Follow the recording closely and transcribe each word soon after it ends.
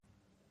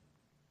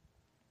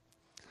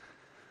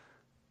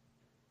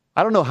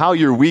I don't know how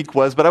your week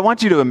was, but I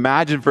want you to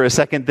imagine for a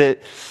second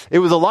that it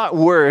was a lot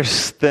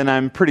worse than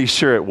I'm pretty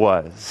sure it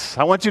was.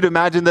 I want you to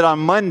imagine that on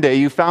Monday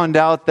you found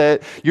out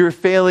that your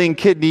failing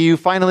kidney, you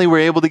finally were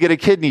able to get a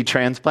kidney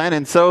transplant,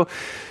 and so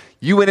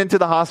you went into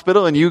the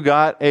hospital and you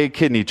got a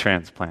kidney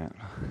transplant.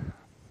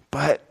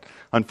 But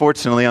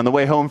unfortunately, on the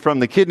way home from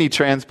the kidney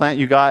transplant,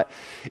 you got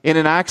in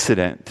an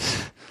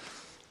accident.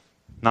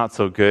 Not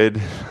so good.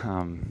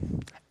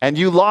 And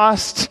you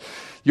lost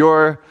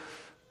your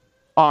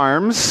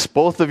arms.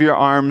 Both of your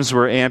arms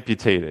were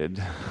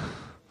amputated.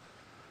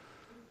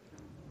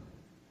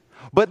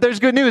 But there's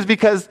good news,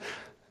 because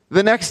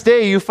the next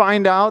day you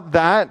find out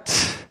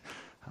that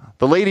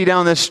the lady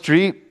down the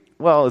street,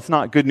 well, it's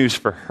not good news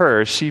for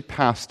her. She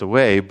passed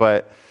away,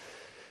 but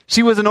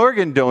she was an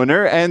organ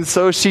donor, and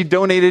so she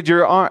donated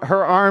her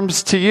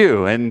arms to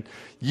you. And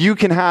you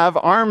can have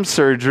arm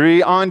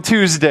surgery on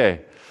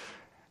Tuesday,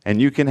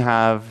 and you can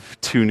have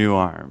 2 new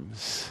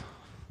arms.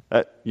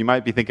 You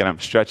might be thinking I'm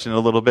stretching a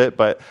little bit,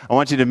 but I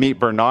want you to meet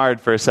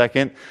Bernard for a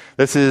second.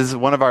 This is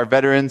one of our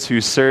veterans who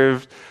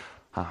served,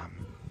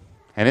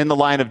 and in the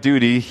line of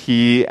duty,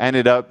 he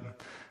ended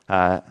up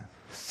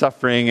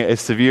suffering a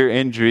severe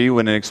injury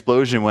when an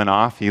explosion went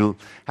off. He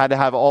had to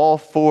have all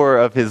 4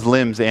 of his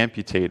limbs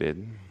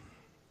amputated.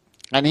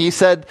 And he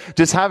said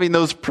just having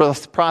those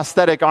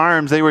prosthetic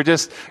arms, they were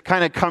just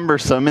kind of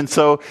cumbersome. And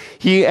so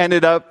he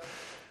ended up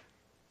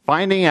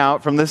finding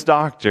out from this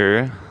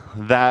doctor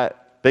that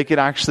they could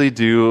actually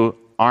do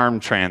arm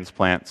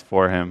transplants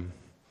for him.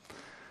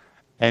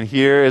 And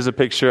here is a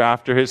picture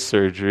after his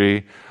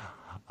surgery,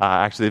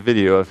 actually a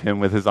video of him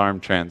with his arm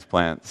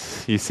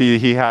transplants. You see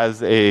he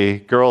has a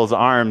girl's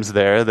arms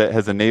there that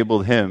has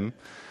enabled him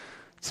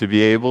to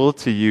be able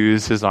to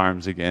use his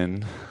arms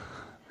again.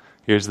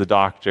 Here's the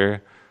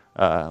doctor.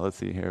 Let's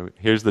see here.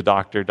 Here's the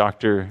doctor.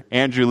 Dr.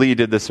 Andrew Lee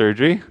did the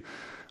surgery,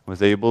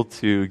 was able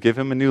to give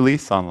him a new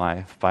lease on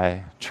life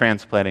by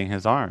transplanting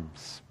his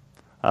arms.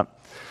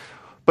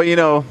 But you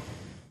know,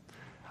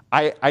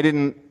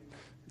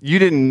 you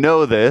didn't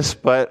know this,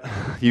 but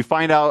you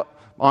find out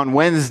on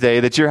Wednesday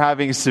that you're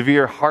having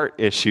severe heart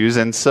issues.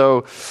 And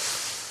so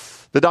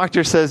the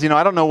doctor says,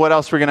 I don't know what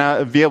else we're going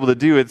to be able to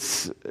do.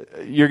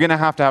 You're going to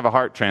have a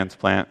heart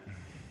transplant.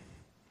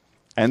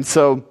 And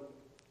so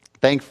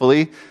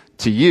thankfully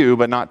to you,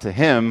 but not to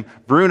him,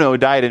 Bruno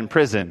died in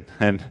prison.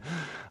 And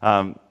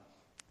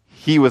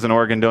he was an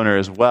organ donor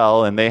as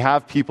well. And they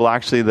have people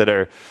actually that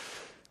are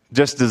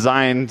just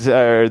designed,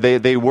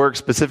 they work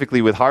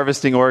specifically with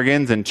harvesting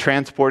organs and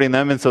transporting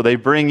them. And so they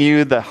bring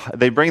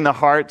the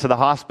heart to the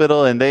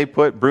hospital, and they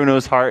put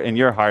Bruno's heart in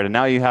your heart. And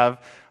now you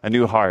have a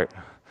new heart.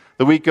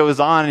 The week goes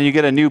on and you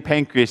get a new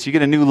pancreas, you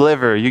get a new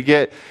liver,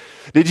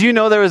 did you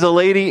know there was a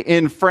lady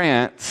in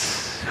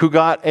France who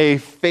got a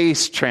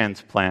face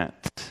transplant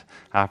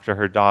after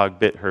her dog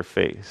bit her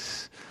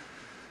face?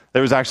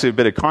 There was actually a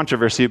bit of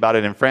controversy about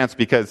it in France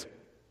because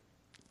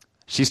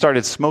she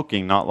started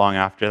smoking not long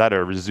after that,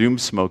 or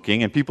resumed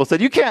smoking, and people said,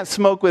 you can't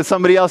smoke with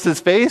somebody else's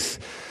face.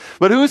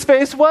 But whose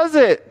face was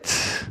it?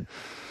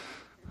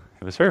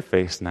 It was her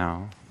face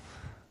now.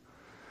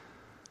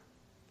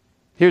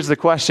 Here's the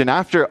question.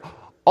 After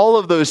all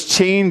of those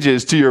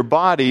changes to your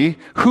body,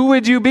 who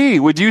would you be?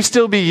 Would you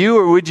still be you,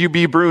 or would you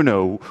be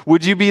Bruno?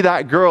 Would you be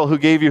that girl who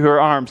gave you her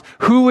arms?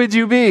 Who would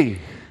you be?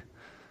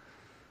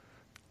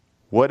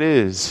 What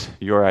is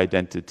your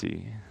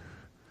identity?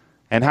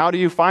 And how do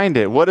you find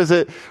it? What is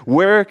it?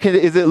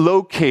 Is it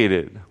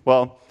located?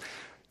 Well,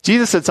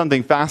 Jesus said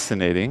something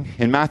fascinating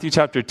in Matthew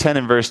chapter 10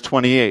 and verse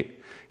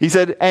 28. He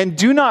said, and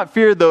do not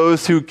fear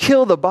those who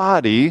kill the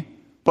body,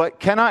 but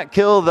cannot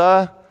kill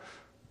what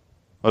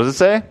does it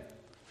say?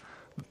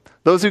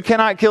 Those who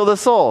cannot kill the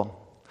soul.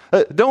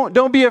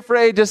 Don't be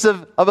afraid just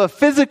of a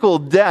physical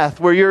death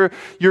where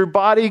your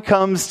body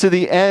comes to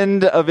the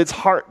end of its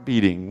heart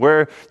beating,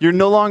 where you're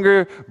no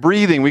longer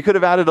breathing. We could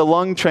have added a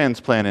lung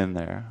transplant in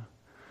there.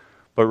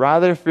 But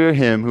rather fear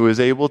him who is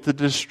able to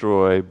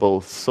destroy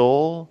both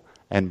soul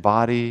and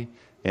body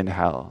in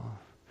hell.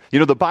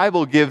 The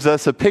Bible gives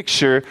us a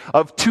picture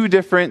of 2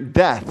 different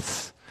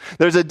deaths.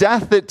 There's a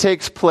death that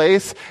takes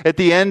place at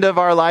the end of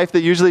our life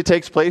that usually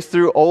takes place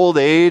through old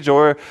age,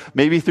 or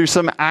maybe through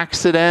some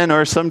accident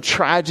or some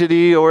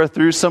tragedy, or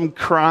through some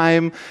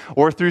crime,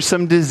 or through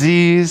some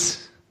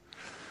disease.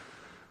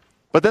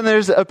 But then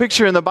there's a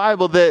picture in the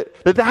Bible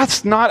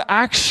that's not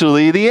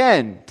actually the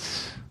end.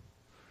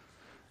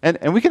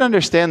 And we can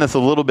understand this a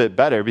little bit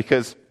better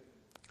because,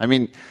 have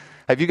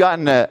you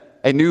gotten a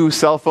new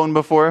cell phone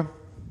before?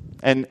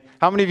 And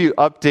how many of you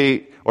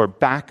update or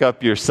back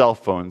up your cell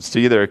phones to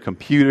either a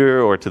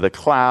computer or to the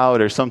cloud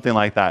or something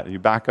like that? You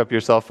back up your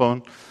cell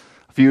phone?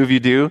 A few of you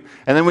do.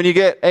 And then when you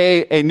get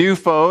a new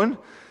phone,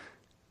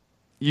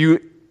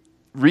 you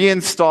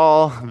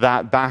reinstall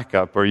that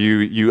backup, or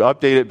you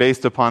update it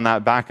based upon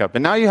that backup.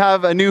 And now you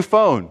have a new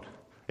phone.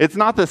 It's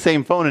not the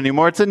same phone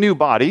anymore. It's a new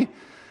body.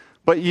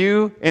 But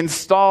you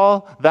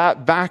install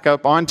that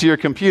backup onto your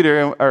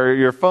computer or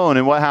your phone,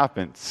 and what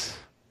happens?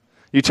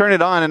 You turn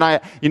it on, and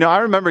I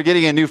remember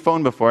getting a new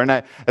phone before, and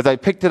as I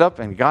picked it up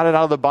and got it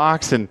out of the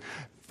box and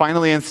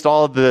finally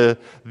installed the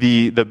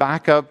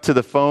backup to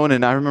the phone,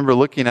 and I remember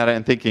looking at it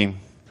and thinking,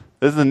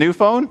 this is a new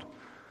phone?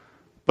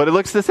 But it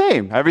looks the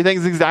same.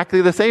 Everything's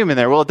exactly the same in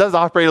there. Well, it does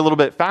operate a little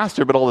bit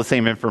faster, but all the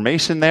same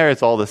information there.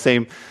 It's all the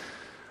same.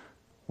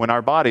 When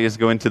our bodies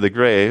go into the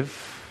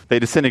grave, they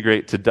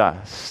disintegrate to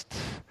dust.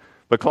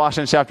 But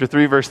Colossians chapter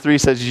 3, verse 3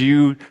 says,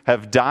 you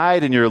have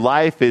died and your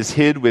life is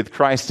hid with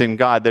Christ in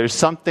God. There's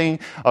something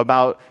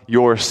about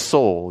your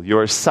soul,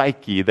 your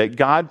psyche, that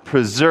God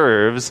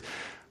preserves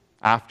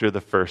after the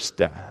first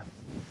death.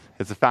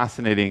 It's a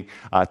fascinating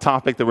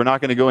topic that we're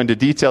not going to go into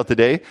detail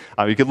today.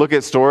 You could look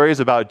at stories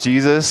about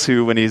Jesus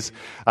who, when he's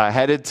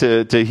headed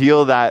to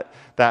heal that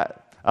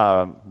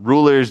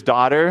ruler's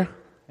daughter,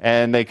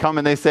 and they come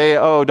and they say,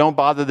 oh, don't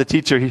bother the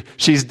teacher,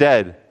 she's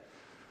dead.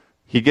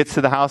 He gets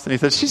to the house and he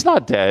says, she's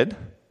not dead.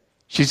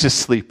 She's just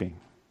sleeping.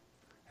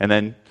 And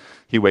then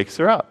he wakes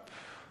her up.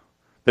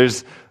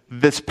 There's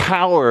this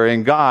power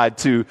in God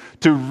to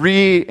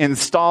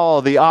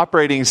reinstall the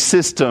operating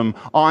system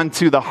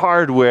onto the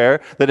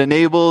hardware that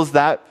enables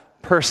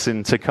that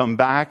person to come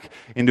back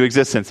into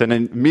existence. And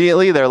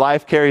immediately their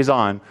life carries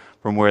on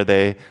from where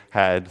they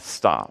had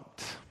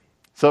stopped.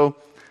 So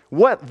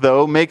what,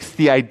 though, makes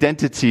the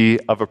identity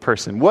of a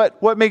person?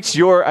 What makes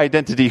your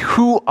identity?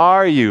 Who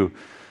are you?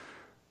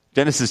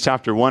 Genesis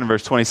chapter 1,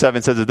 verse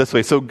 27 says it this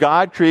way. So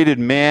God created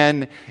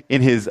man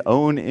in his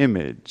own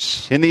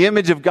image. In the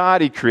image of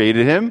God, he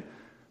created him.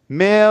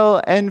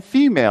 Male and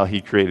female,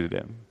 he created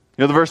him.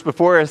 You know, the verse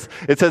before us,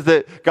 it says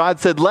that God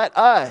said, let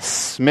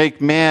us make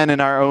man in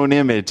our own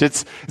image.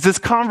 It's this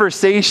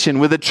conversation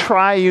with a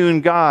triune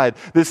God,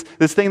 this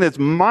thing that's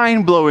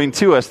mind-blowing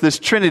to us, this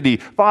Trinity,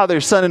 Father,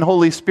 Son, and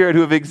Holy Spirit,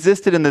 who have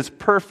existed in this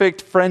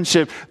perfect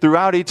friendship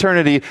throughout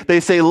eternity. They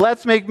say,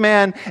 let's make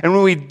man, and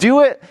when we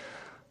do it,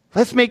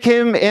 let's make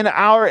him in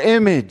our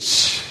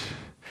image.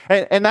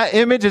 And that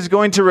image is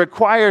going to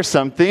require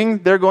something.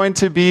 They're going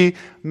to be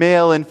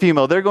male and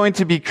female. They're going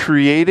to be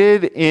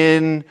created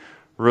in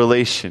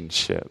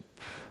relationship.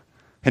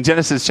 In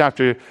Genesis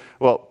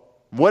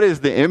what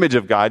is the image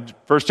of God?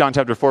 1 John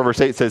chapter 4,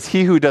 verse 8 says,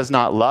 he who does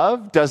not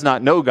love does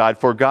not know God,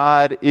 for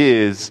God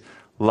is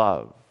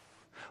love.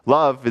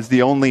 Love is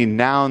the only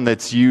noun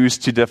that's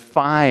used to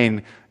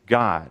define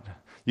God.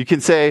 You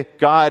can say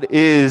God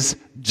is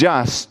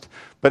just,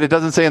 but it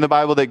doesn't say in the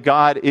Bible that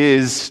God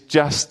is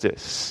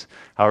justice.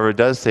 However, it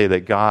does say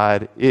that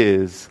God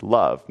is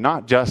love.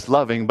 Not just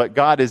loving, but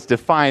God is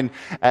defined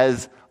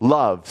as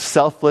love.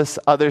 Selfless,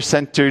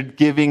 other-centered,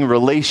 giving,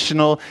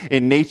 relational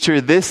in nature.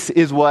 This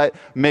is what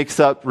makes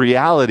up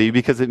reality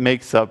because it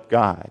makes up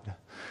God.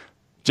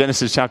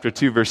 Genesis chapter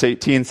 2, verse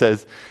 18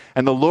 says,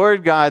 and the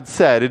Lord God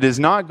said, it is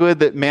not good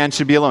that man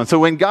should be alone. So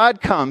when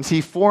God comes,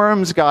 he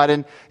forms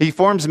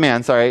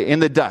man, in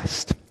the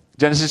dust.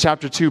 Genesis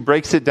chapter 2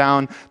 breaks it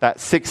down that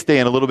sixth day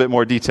in a little bit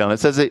more detail. And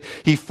it says that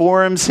he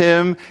forms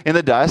him in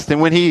the dust.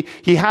 And when he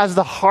has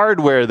the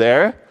hardware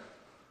there,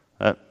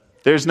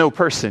 there's no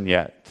person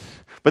yet.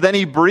 But then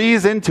he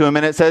breathes into him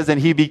and it says, and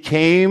he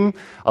became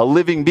a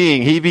living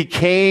being. He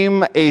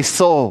became a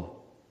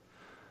soul.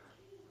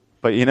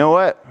 But you know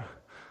what?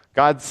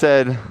 God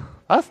said,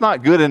 that's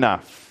not good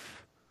enough.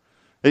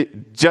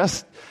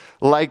 Just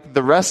like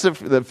the rest of,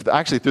 through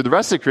the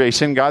rest of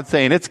creation, God's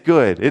saying, it's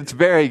good. It's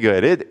very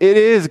good. It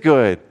is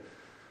good.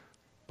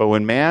 But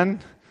when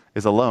man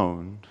is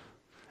alone,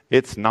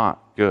 it's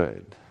not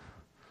good.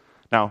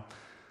 Now,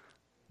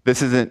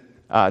 this isn't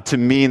to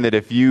mean that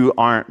if you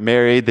aren't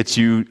married, that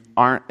you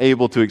aren't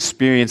able to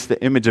experience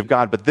the image of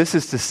God. But this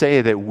is to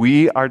say that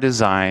we are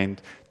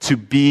designed to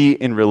be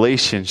in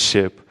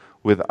relationship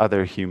with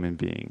other human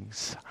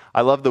beings.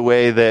 I love the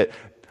way that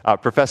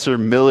Professor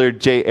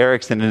Millard J.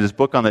 Erickson, in his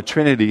book on the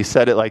Trinity,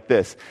 said it like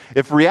this.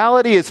 If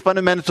reality is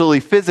fundamentally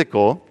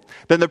physical,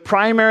 then the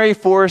primary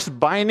force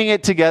binding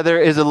it together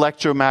is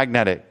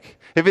electromagnetic.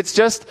 If it's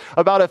just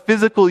about a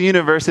physical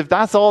universe, if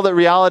that's all that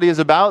reality is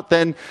about,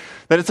 then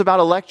it's about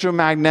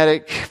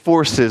electromagnetic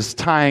forces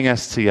tying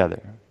us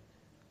together.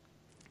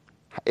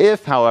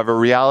 If, however,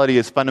 reality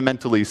is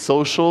fundamentally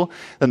social,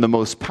 then the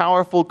most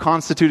powerful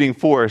constituting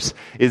force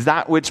is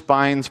that which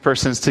binds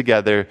persons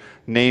together,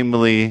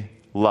 namely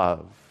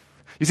love.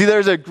 You see,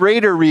 there's a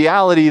greater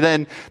reality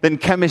than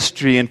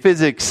chemistry and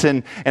physics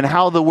and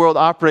how the world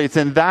operates,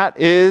 and that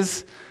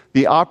is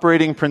the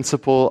operating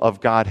principle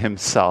of God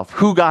himself.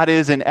 Who God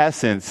is in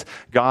essence,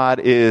 God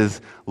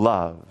is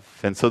love.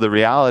 And so the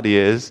reality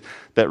is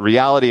that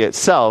reality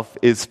itself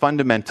is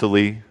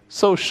fundamentally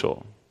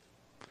social.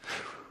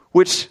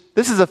 Which,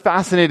 this is a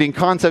fascinating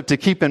concept to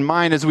keep in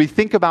mind as we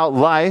think about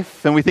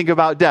life and we think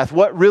about death.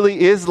 What really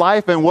is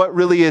life and what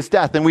really is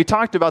death? And we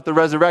talked about the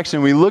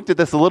resurrection. We looked at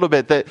this a little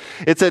bit, that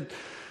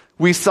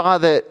we saw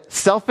that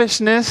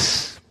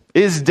selfishness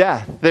is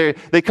death.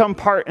 They come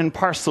part and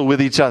parcel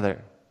with each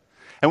other.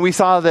 And we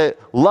saw that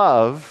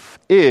love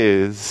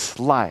is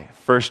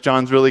life. 1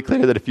 John's really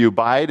clear that if you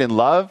abide in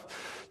love,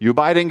 you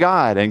abide in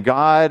God, and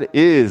God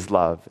is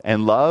love,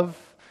 and love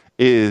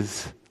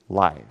is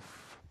life.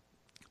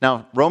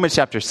 Now, Romans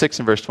chapter 6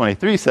 and verse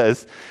 23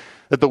 says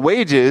that the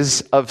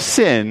wages of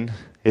sin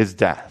is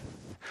death.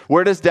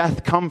 Where does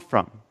death come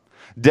from?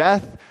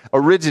 Death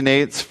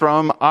originates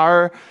from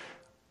our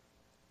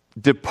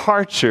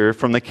departure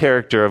from the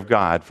character of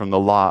God, from the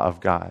law of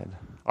God.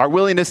 Our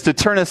willingness to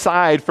turn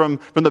aside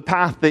from the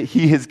path that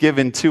he has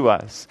given to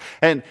us.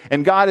 And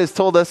God has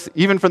told us,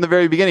 even from the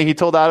very beginning, he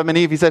told Adam and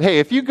Eve, he said, hey,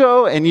 if you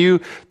go and you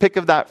pick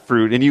of that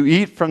fruit and you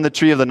eat from the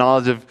tree of the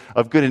knowledge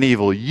of good and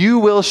evil, you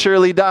will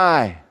surely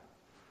die.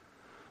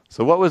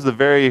 So what was the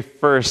very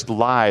first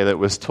lie that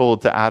was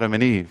told to Adam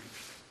and Eve?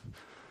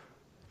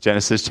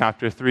 Genesis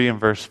chapter 3 and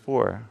verse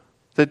 4.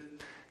 That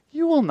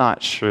you will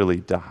not surely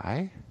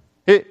die.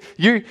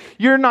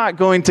 You're not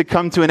going to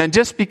come to an end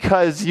just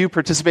because you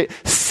participate.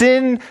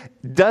 Sin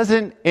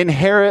doesn't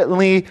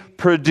inherently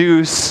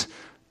produce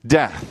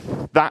death.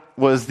 That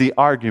was the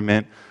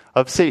argument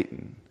of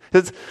Satan.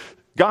 Because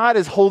God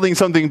is holding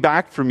something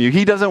back from you.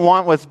 He doesn't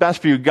want what's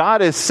best for you.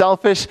 God is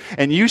selfish,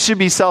 and you should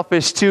be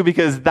selfish too,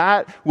 because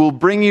that will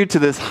bring you to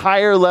this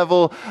higher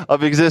level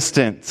of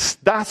existence.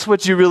 That's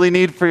what you really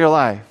need for your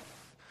life.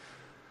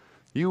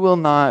 You will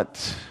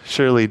not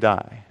surely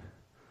die.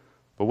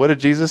 But what did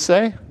Jesus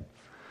say?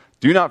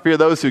 Do not fear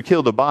those who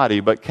kill the body,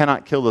 but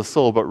cannot kill the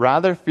soul, but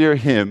rather fear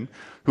him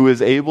who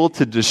is able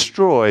to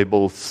destroy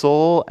both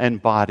soul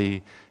and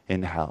body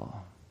in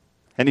hell.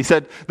 And he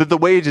said that the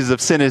wages of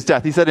sin is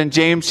death. He said in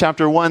James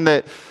chapter 1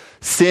 that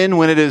sin,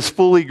 when it is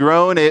fully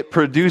grown, it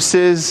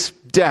produces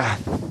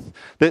death.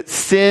 That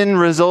sin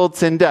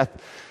results in death.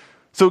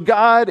 So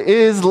God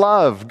is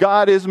love.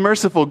 God is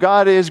merciful.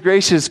 God is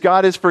gracious.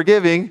 God is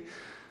forgiving.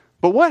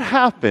 But what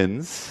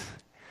happens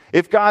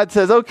if God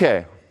says,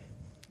 okay,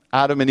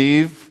 Adam and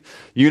Eve,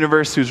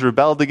 universe who's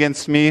rebelled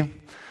against me,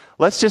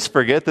 let's just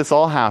forget this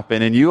all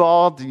happened, and you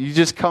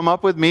just come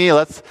up with me.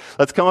 Let's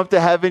come up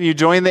to heaven. You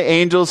join the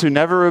angels who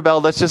never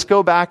rebelled. Let's just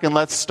go back and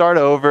let's start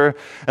over,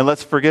 and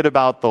let's forget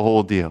about the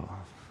whole deal.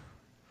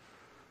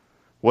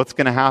 What's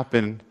going to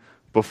happen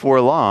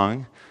before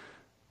long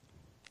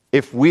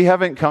if we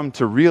haven't come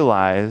to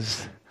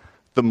realize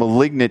the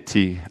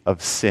malignity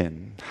of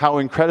sin, how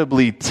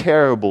incredibly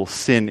terrible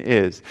sin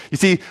is? You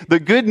see, the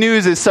good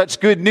news is such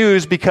good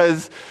news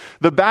because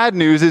the bad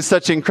news is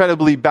such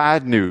incredibly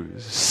bad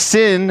news.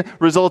 Sin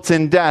results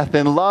in death,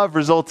 and love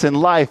results in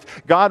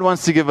life. God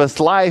wants to give us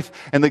life,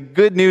 and the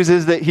good news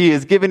is that he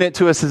has given it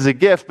to us as a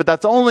gift, but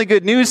that's only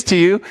good news to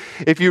you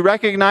if you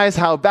recognize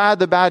how bad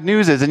the bad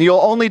news is, and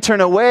you'll only turn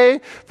away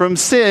from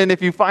sin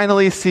if you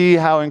finally see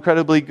how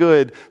incredibly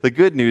good the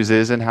good news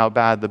is and how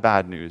bad the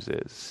bad news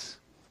is.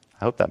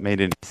 I hope that made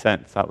any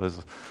sense. That was...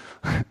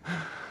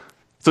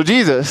 So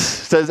Jesus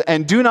says,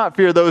 and do not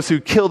fear those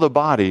who kill the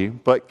body,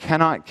 but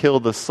cannot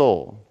kill the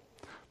soul,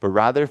 but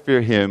rather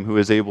fear him who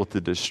is able to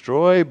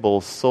destroy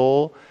both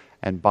soul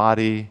and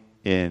body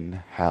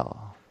in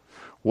hell.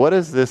 What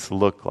does this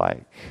look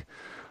like?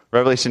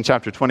 Revelation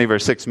chapter 20,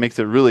 verse 6 makes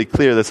it really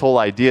clear, this whole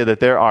idea that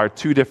there are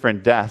two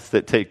different deaths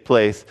that take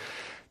place.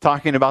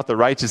 Talking about the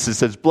righteous, it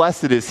says,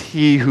 blessed is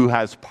he who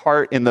has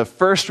part in the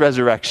first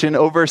resurrection.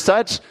 Over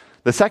such,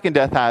 the second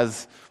death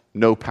has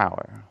no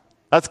power.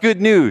 That's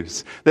good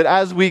news, that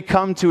as we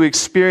come to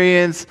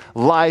experience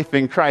life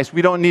in Christ,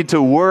 we don't need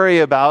to worry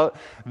about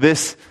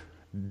this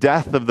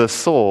death of the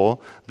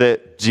soul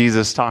that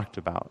Jesus talked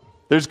about.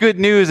 There's good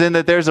news in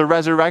that there's a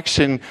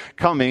resurrection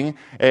coming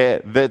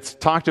that's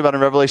talked about in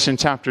Revelation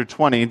chapter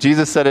 20.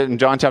 Jesus said it in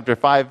John chapter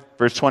 5,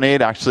 verse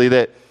 28, actually,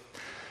 that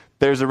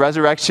there's a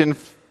resurrection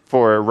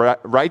for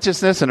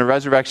righteousness and a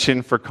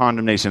resurrection for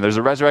condemnation. There's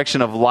a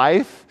resurrection of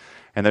life,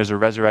 and there's a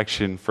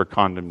resurrection for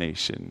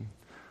condemnation.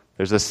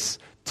 There's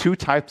two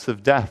types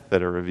of death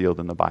that are revealed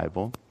in the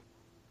Bible.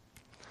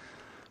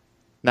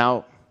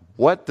 Now,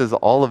 what does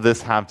all of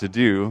this have to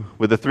do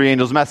with the three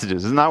angels'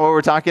 messages? Isn't that what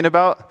we're talking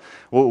about?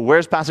 Well,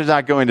 where's Pastor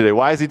Zach going today?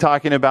 Why is he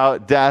talking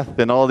about death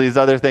and all these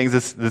other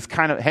things? This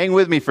kind of, hang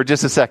with me for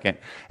just a second,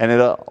 and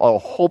it'll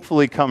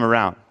hopefully come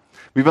around.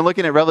 We've been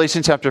looking at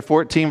Revelation chapter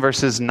 14,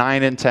 verses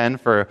 9 and 10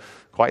 for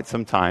quite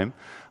some time.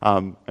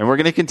 And we're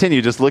going to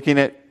continue just looking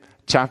at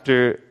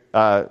chapter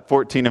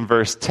 14 and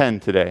verse 10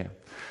 today.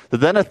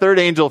 Then a third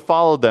angel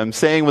followed them,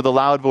 saying with a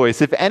loud voice,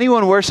 if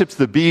anyone worships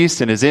the beast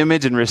and his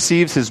image and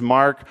receives his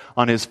mark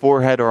on his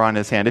forehead or on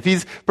his hand, if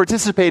he's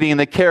participating in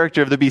the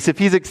character of the beast, if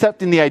he's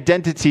accepting the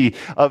identity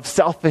of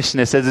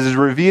selfishness as is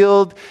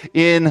revealed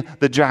in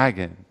the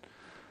dragon,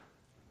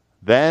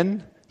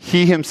 then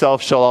he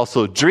himself shall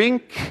also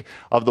drink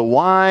of the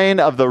wine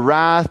of the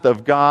wrath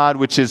of God,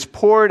 which is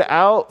poured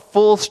out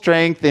full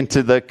strength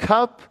into the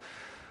cup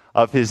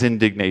of his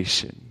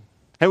indignation.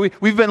 And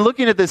we've been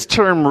looking at this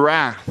term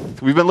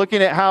wrath. We've been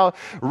looking at how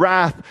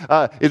wrath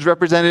is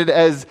represented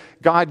as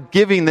God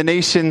giving the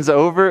nations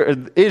over,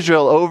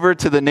 Israel over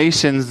to the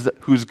nations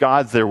whose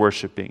gods they're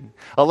worshiping.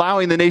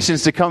 Allowing the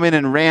nations to come in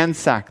and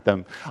ransack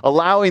them.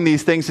 Allowing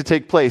these things to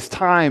take place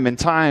time and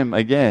time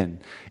again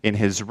in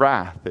his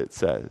wrath, it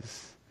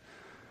says.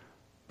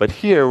 But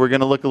here we're going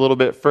to look a little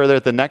bit further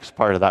at the next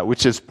part of that,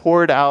 which is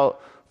poured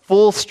out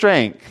full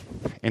strength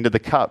into the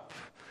cup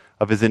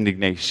of his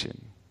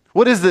indignation.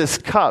 What is this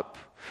cup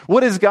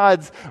What is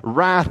God's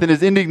wrath and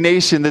his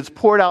indignation that's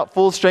poured out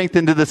full strength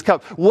into this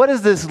cup? What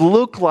does this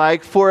look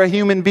like for a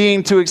human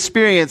being to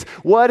experience?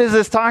 What is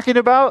this talking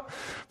about?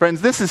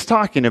 Friends, this is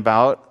talking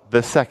about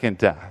the second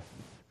death.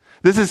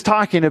 This is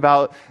talking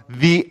about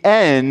the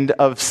end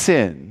of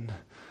sin.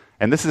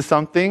 And this is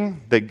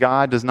something that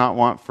God does not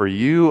want for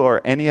you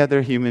or any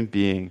other human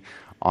being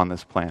on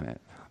this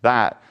planet.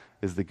 That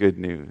is the good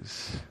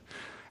news.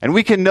 And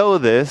we can know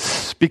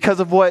this because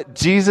of what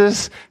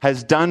Jesus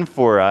has done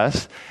for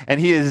us, and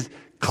he has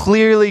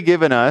clearly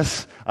given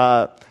us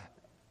an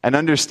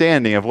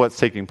understanding of what's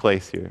taking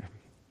place here.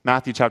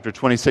 Matthew chapter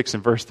 26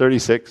 and verse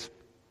 36,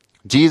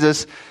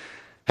 Jesus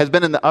has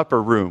been in the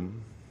upper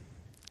room.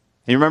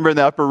 You remember in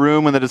the upper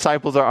room when the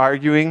disciples are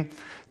arguing?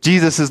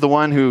 Jesus is the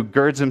one who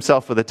girds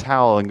himself with a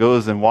towel and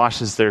goes and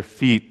washes their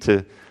feet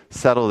to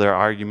settle their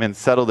arguments,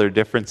 settle their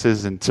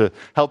differences, and to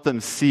help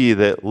them see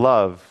that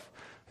love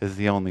is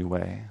the only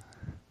way.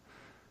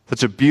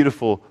 Such a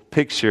beautiful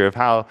picture of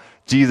how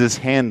Jesus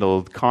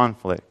handled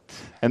conflict.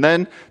 And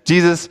then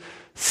Jesus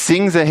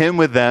sings a hymn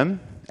with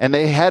them, and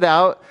they head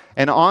out,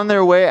 and on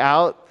their way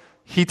out,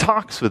 he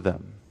talks with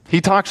them. He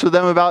talks with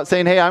them about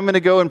saying, hey, I'm going to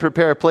go and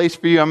prepare a place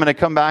for you. I'm going to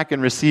come back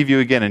and receive you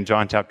again in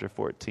John chapter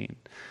 14. And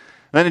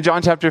then in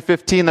John chapter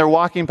 15, they're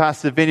walking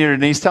past the vineyard,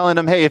 and he's telling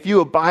them, hey, if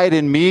you abide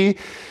in me,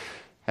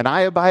 and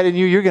I abide in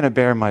you, you're going to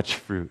bear much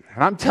fruit.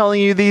 And I'm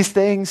telling you these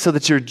things so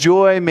that your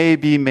joy may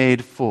be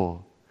made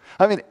full.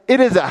 I mean, it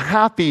is a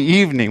happy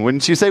evening,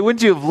 wouldn't you say?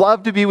 Wouldn't you have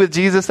loved to be with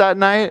Jesus that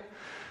night?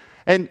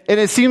 And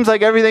it seems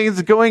like everything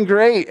is going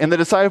great. And the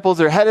disciples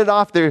are headed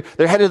off. They're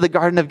headed to the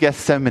Garden of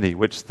Gethsemane,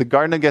 which the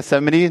Garden of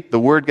Gethsemane, the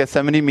word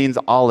Gethsemane means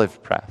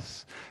olive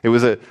press. It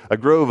was a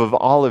grove of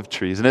olive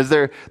trees. And as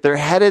they're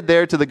headed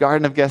there to the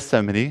Garden of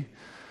Gethsemane,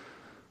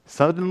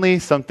 suddenly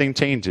something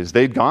changes.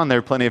 They'd gone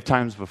there plenty of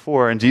times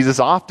before, and Jesus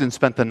often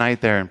spent the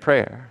night there in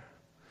prayer.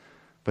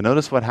 But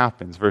notice what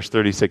happens, verse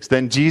 36.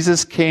 Then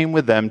Jesus came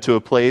with them to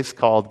a place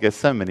called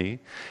Gethsemane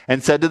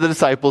and said to the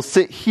disciples,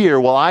 sit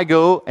here while I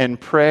go and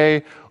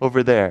pray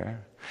over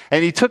there.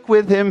 And he took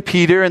with him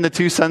Peter and the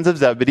two sons of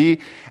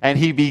Zebedee, and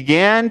he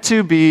began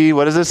to be,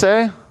 what does it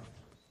say?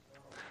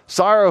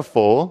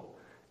 Sorrowful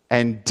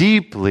and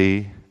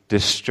deeply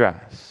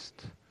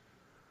distressed.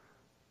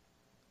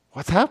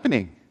 What's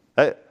happening?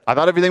 I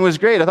thought everything was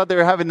great. I thought they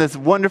were having this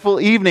wonderful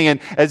evening. And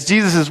as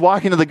Jesus is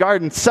walking to the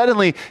garden,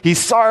 suddenly he's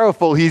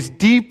sorrowful. He's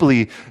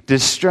deeply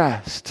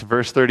distressed.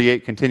 Verse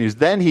 38 continues.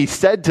 Then he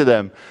said to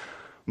them,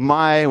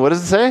 what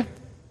does it say?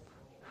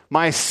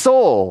 My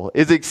soul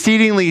is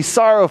exceedingly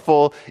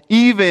sorrowful,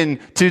 even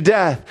to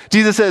death.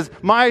 Jesus says,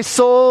 my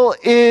soul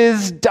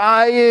is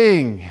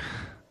dying.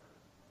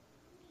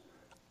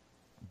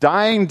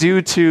 Dying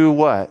due to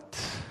what?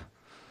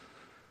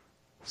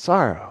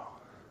 Sorrow.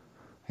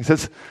 He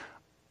says,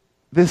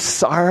 this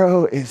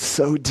sorrow is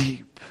so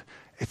deep,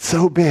 it's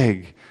so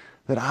big,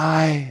 that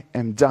I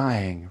am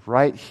dying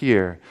right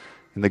here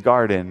in the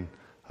Garden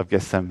of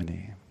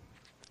Gethsemane.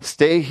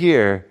 Stay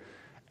here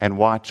and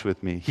watch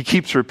with me. He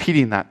keeps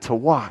repeating that, to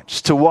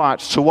watch, to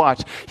watch, to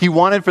watch. He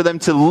wanted for them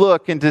to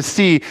look and to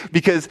see,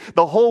 because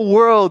the whole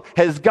world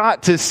has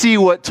got to see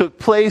what took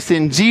place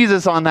in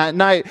Jesus on that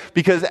night.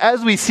 Because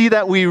as we see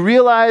that, we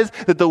realize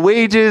that the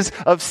wages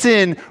of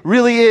sin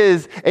really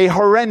is a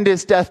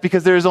horrendous death,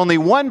 because there is only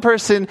one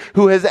person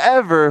who has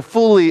ever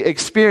fully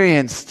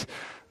experienced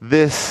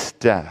this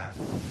death.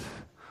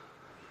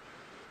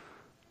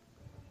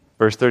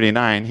 Verse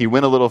 39, he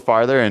went a little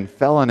farther and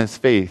fell on his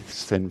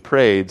face and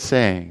prayed,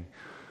 saying,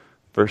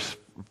 verse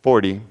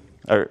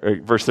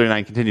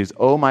 39 continues,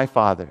 O my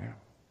Father,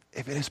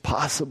 if it is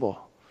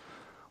possible,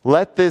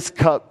 let this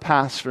cup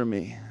pass from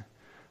me.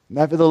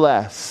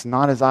 Nevertheless,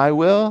 not as I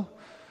will,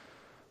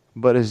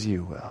 but as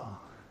you will.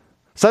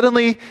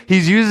 Suddenly,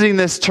 he's using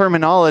this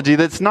terminology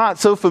that's not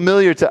so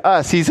familiar to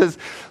us. He says,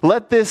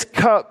 let this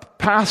cup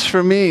pass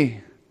from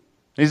me.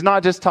 He's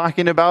not just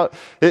talking about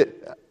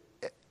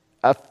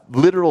a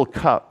literal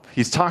cup.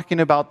 He's talking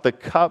about the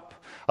cup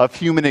of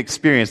human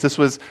experience. This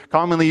was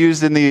commonly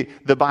used in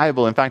the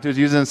Bible. In fact, it was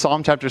used in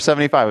Psalm chapter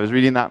 75. I was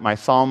reading that, my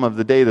psalm of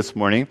the day this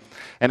morning,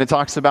 and it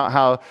talks about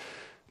how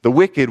the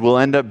wicked will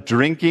end up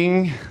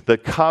drinking the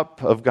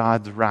cup of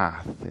God's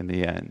wrath in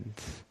the end.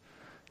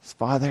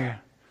 Father,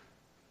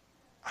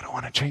 I don't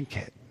want to drink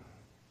it.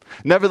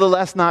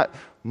 Nevertheless, not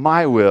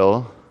my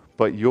will,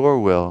 but your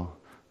will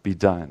be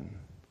done.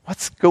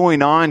 What's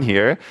going on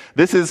here?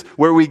 This is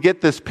where we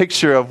get this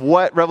picture of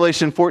what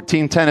Revelation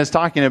 14:10 is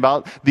talking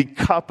about, the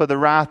cup of the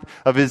wrath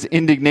of his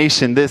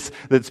indignation, that's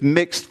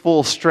mixed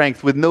full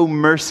strength with no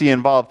mercy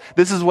involved.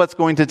 This is what's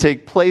going to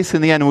take place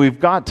in the end, and we've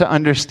got to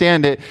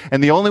understand it,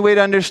 and the only way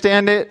to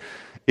understand it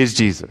is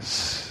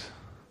Jesus.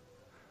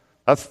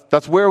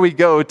 That's where we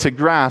go to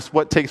grasp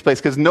what takes place,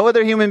 because no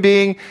other human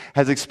being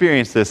has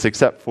experienced this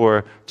except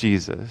for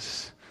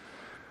Jesus.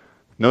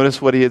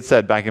 Notice what he had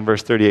said back in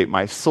verse 38.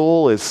 My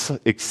soul is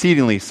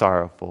exceedingly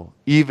sorrowful,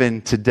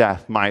 even to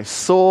death. My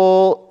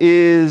soul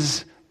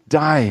is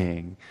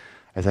dying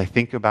as I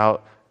think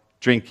about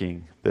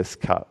drinking this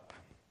cup.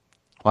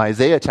 Well,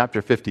 Isaiah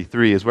chapter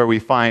 53 is where we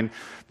find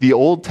the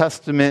Old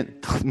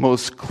Testament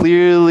most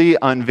clearly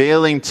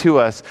unveiling to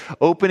us,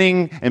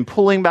 opening and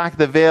pulling back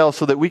the veil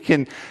so that we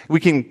can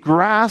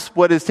grasp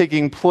what is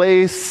taking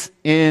place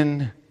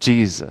in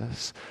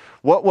Jesus.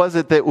 What was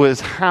it that was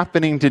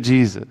happening to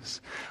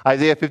Jesus?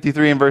 Isaiah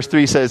 53 and verse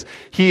 3 says,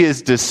 "He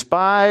is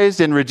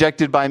despised and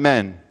rejected by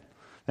men."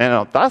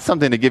 And that's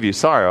something to give you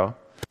sorrow.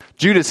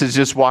 Judas has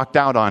just walked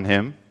out on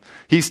him.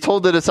 He's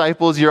told the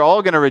disciples, "You're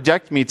all going to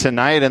reject me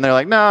tonight." And they're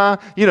like, "Nah,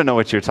 you don't know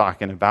what you're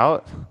talking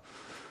about."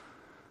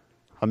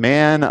 A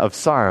man of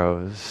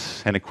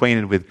sorrows and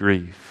acquainted with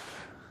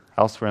grief.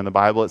 Elsewhere in the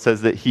Bible, it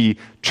says that he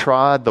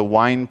trod the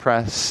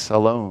winepress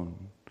alone.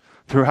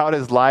 Throughout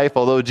his life,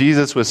 although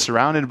Jesus was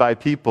surrounded by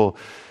people,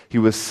 he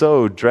was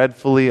so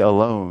dreadfully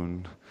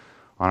alone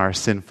on our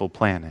sinful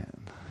planet.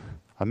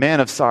 A man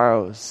of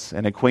sorrows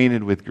and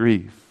acquainted with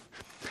grief.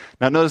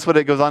 Now notice what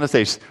it goes on to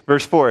say.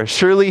 Verse 4,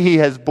 "Surely he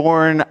has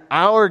borne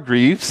our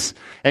griefs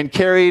and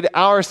carried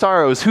our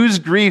sorrows." Whose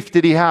grief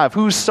did he have?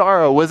 Whose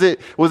sorrow? Was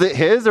it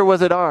his or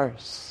was it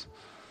ours?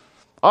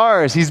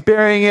 Ours. He's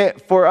bearing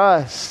it for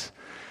us.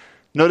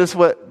 Notice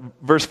what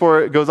verse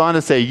 4 goes on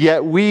to say.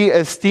 "Yet we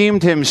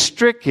esteemed him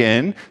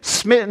stricken,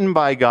 smitten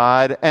by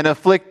God, and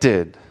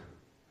afflicted."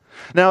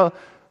 Now,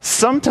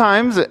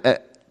 sometimes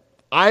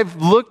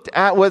I've looked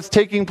at what's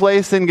taking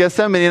place in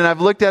Gethsemane, and I've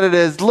looked at it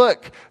as,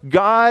 look,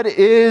 God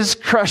is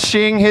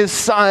crushing his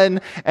son,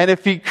 and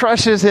if he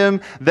crushes him,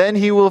 then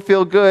he will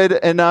feel good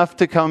enough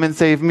to come and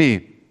save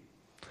me.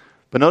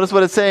 But notice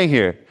what it's saying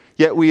here.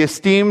 "Yet we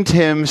esteemed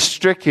him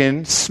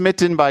stricken,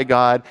 smitten by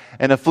God,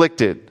 and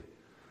afflicted."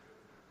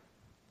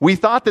 We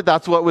thought that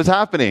that's what was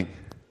happening.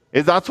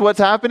 Is that what's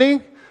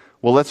happening?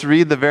 Well, let's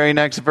read the very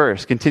next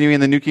verse. Continuing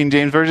in the New King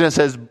James Version, it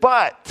says,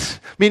 "But,"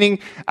 meaning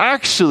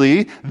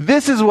actually,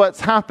 this is what's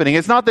happening.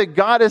 It's not that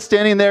God is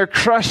standing there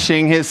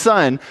crushing his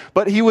son,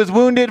 but he was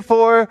wounded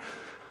for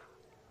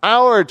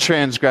our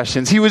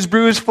transgressions. He was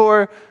bruised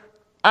for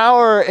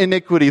our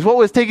iniquities. What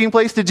was taking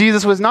place to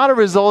Jesus was not a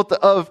result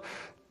of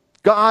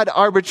God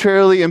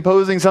arbitrarily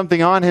imposing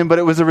something on him, but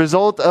it was a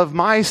result of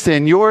my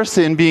sin, your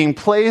sin, being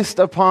placed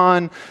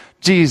upon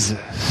Jesus.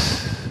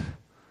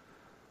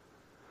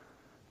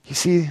 You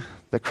see,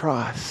 the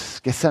cross,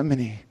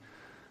 Gethsemane,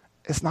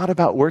 it's not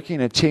about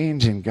working a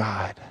change in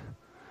God.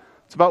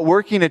 It's about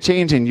working a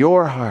change in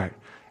your heart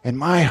and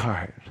my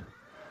heart.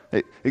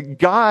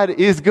 God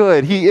is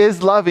good. He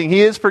is loving.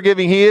 He is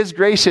forgiving. He is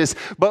gracious.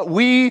 But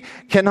we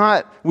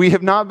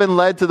have not been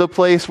led to the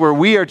place where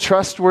we are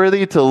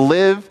trustworthy to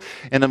live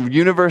in a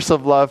universe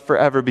of love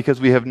forever because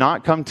we have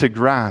not come to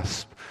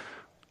grasp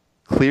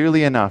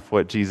clearly enough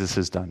what Jesus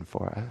has done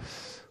for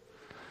us.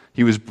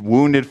 He was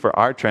wounded for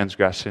our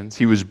transgressions.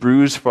 He was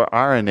bruised for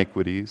our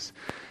iniquities.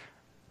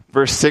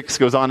 Verse 6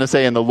 goes on to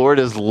say, "And the Lord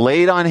has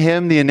laid on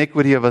him the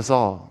iniquity of us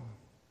all."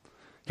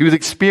 He was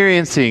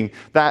experiencing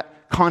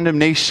that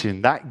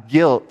condemnation, that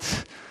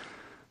guilt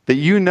that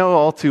you know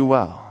all too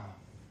well.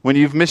 When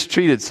you've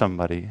mistreated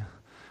somebody,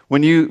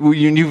 when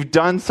you've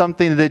done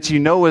something that you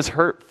know is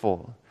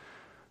hurtful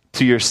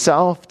to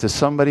yourself, to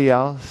somebody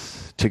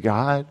else, to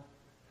God.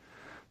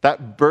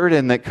 That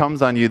burden that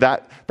comes on you,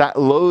 that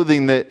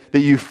loathing that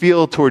you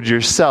feel towards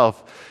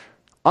yourself,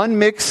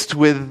 unmixed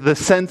with the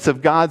sense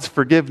of God's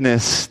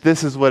forgiveness,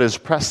 this is what is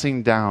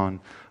pressing down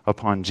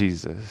upon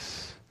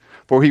Jesus.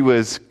 For he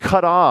was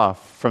cut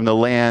off from the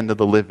land of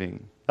the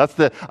living. That's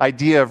the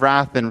idea of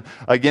wrath, and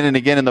again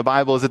in the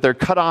Bible is that they're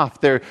cut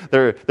off. They're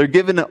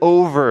given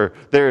over.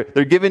 They're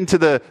given to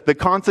the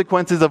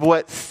consequences of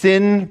what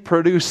sin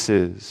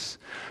produces.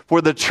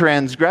 For the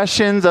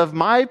transgressions of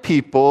my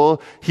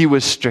people, he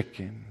was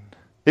stricken.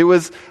 It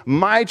was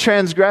my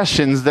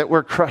transgressions that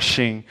were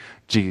crushing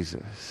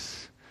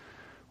Jesus.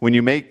 When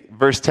you make,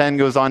 verse 10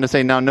 goes on to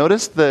say, now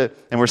notice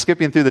and we're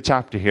skipping through the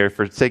chapter here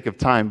for sake of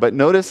time, but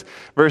notice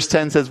verse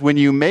 10 says, when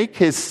you make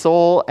his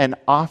soul an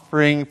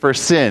offering for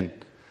sin.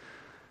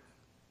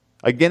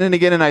 Again and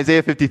again in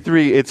Isaiah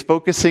 53, it's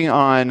focusing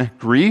on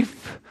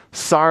grief,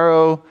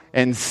 sorrow,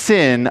 and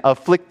sin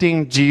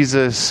afflicting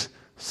Jesus'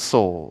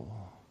 soul.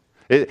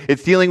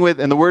 It's dealing with,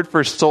 and the word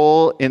for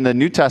soul in the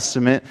New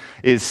Testament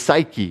is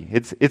psyche.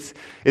 It's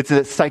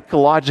a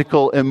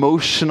psychological,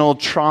 emotional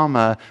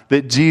trauma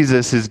that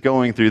Jesus is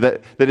going through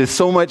that is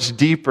so much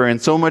deeper and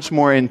so much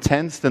more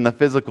intense than the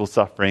physical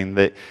suffering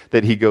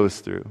that he goes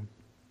through.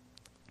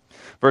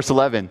 Verse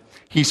 11,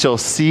 he shall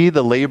see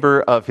the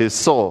labor of his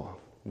soul.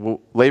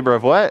 Labor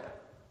of what?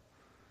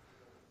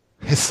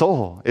 His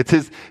soul. It's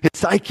his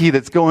psyche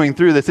that's going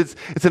through this.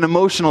 It's an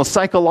emotional,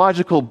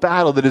 psychological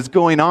battle that is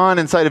going on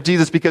inside of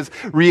Jesus because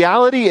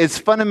reality is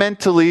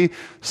fundamentally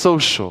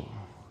social.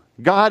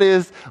 God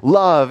is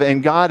love,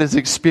 and God is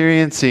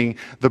experiencing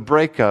the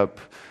breakup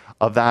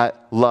of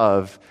that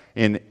love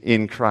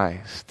in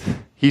Christ.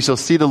 He shall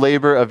see the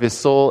labor of his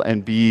soul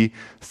and be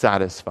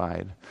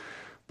satisfied.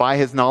 By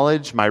his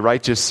knowledge, my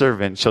righteous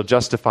servant shall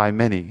justify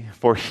many,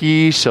 for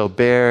he shall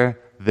bear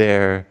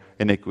their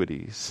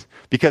iniquities.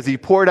 Because he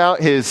poured out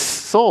his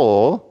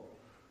soul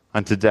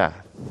unto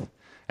death,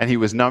 and he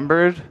was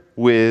numbered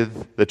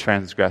with the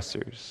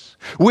transgressors.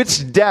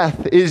 Which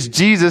death is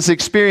Jesus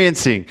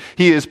experiencing?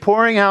 He is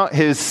pouring out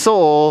his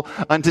soul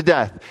unto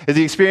death. Is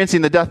he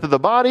experiencing the death of the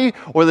body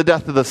or the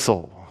death of the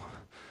soul?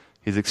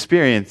 He's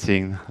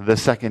experiencing the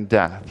second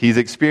death. He's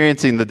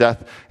experiencing the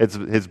death, it's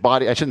his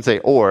body, I shouldn't say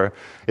or,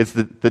 it's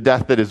the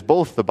death that is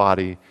both the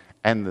body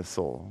and the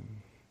soul.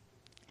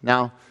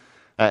 Now,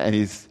 and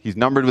he's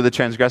numbered with the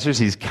transgressors.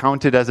 He's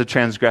counted as a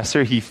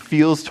transgressor. He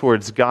feels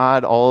towards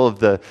God all of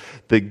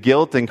the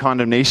guilt and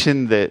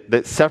condemnation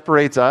that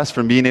separates us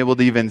from being able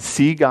to even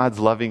see God's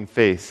loving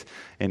face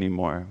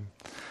anymore.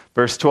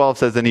 Verse 12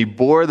 says, and he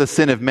bore the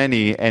sin of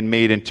many and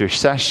made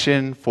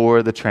intercession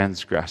for the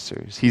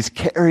transgressors. He's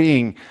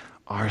carrying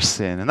our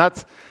sin. And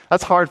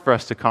that's hard for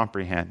us to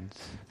comprehend.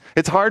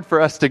 It's hard for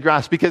us to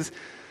grasp because,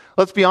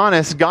 let's be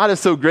honest, God is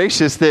so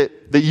gracious that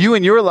you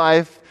in your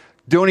life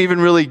don't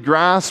even really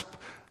grasp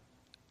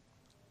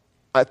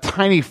a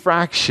tiny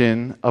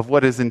fraction of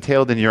what is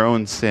entailed in your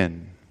own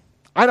sin.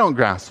 I don't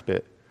grasp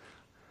it.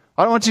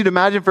 I don't want you to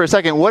imagine for a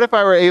second, what if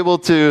I were able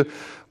to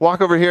walk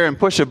over here and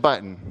push a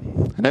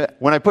button? And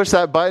when I push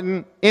that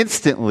button,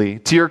 instantly,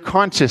 to your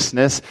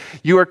consciousness,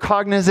 you are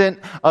cognizant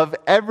of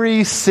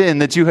every sin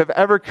that you have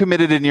ever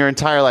committed in your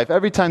entire life.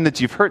 Every time that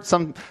you've hurt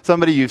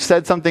somebody, you've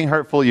said something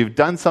hurtful, you've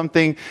done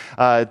something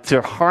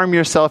to harm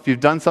yourself, you've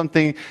done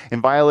something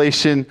in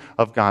violation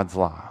of God's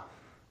law.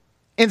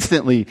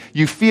 Instantly,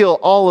 you feel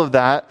all of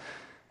that,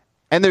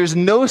 and there's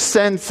no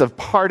sense of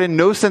pardon,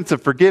 no sense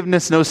of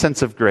forgiveness, no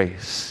sense of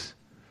grace.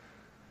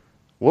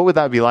 What would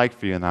that be like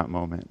for you in that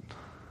moment?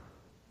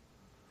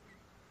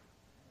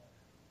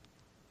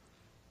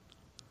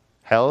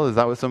 Hell, is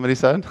that what somebody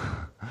said?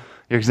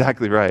 You're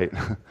exactly right.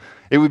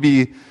 It would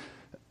be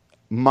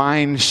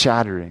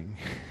mind-shattering.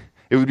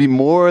 It would be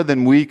more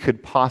than we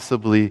could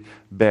possibly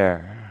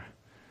bear.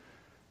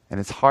 And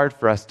it's hard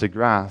for us to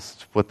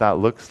grasp what that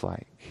looks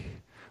like.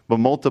 But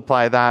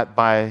multiply that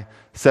by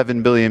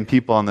 7 billion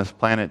people on this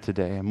planet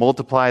today. And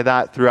multiply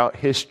that throughout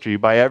history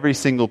by every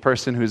single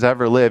person who's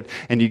ever lived.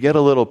 And you get a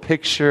little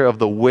picture of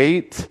the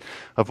weight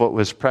of what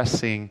was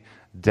pressing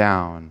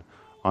down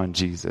on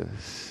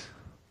Jesus.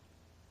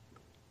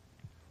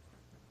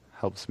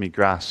 Helps me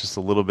grasp just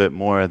a little bit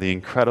more the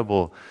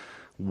incredible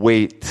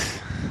weight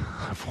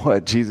of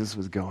what Jesus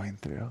was going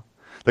through.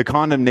 The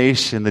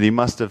condemnation that he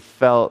must have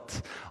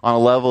felt on a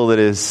level that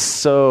is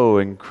so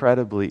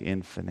incredibly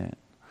infinite.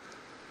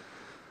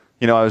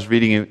 You know, I was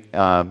reading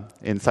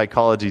in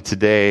Psychology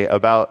Today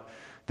about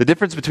the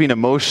difference between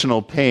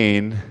emotional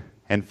pain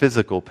and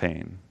physical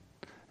pain.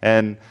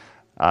 And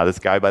this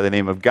guy by the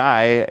name of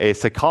Guy, a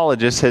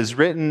psychologist, has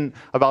written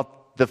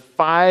about the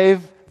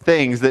 5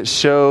 things that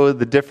show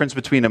the difference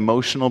between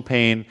emotional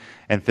pain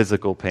and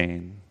physical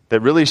pain. That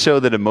really show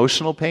that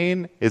emotional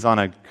pain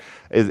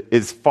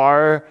is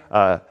far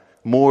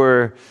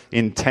more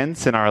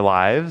intense in our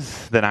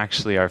lives than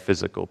actually our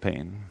physical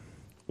pain.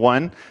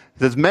 1,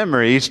 says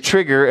memories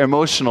trigger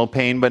emotional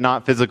pain, but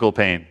not physical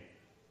pain.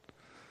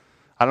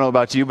 I don't know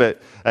about you,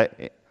 but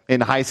in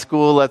high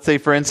school, let's say,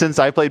 for instance,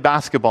 I played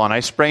basketball and I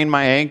sprained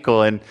my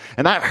ankle, and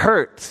that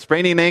hurt.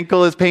 Spraining an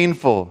ankle is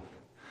painful.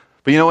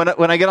 But you know,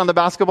 when I get on the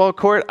basketball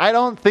court, I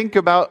don't think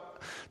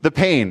about the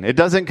pain. It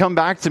doesn't come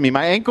back to me.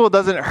 My ankle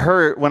doesn't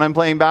hurt when I'm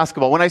playing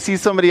basketball. When I see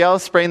somebody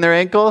else sprain their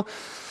ankle,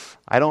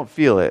 I don't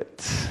feel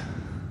it.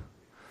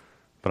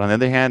 But on the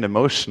other hand,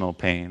 emotional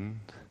pain,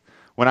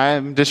 when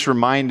I'm just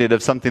reminded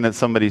of something that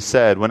somebody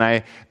said, when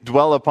I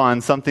dwell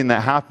upon something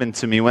that happened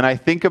to me, when I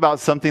think about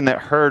something that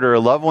hurt or a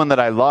loved one that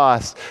I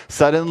lost,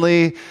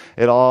 suddenly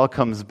it all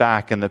comes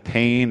back and the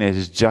pain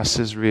is just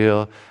as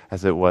real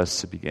as it was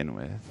to begin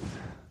with.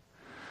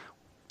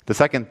 The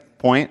second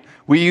point,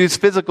 we use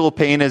physical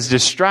pain as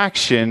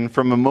distraction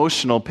from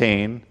emotional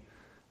pain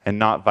and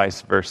not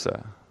vice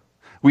versa.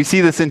 We see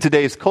this in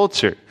today's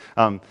culture.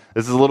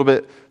 This is a little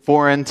bit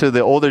foreign to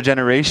the older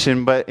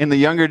generation, but in the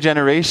younger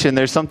generation,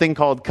 there's something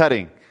called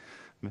cutting.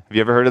 Have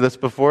you ever heard of this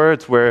before?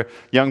 It's where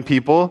young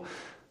people,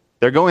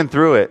 they're going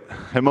through it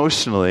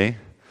emotionally,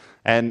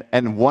 and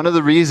one of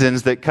the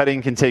reasons that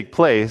cutting can take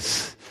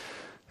place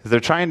is they're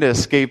trying to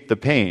escape the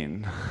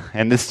pain,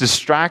 and this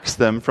distracts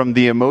them from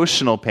the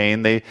emotional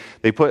pain.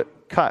 They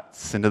put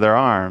cuts into their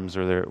arms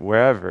or their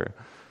wherever,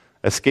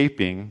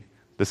 escaping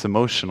this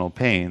emotional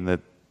pain that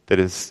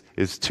is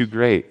too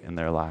great in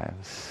their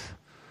lives.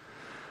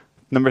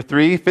 Number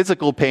 3,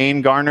 physical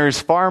pain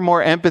garners far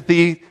more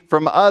empathy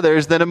from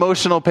others than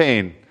emotional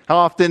pain. How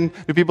often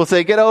do people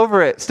say, get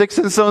over it, sticks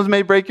and stones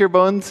may break your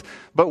bones,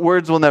 but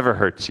words will never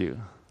hurt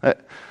you?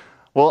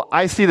 Well,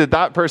 I see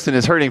that person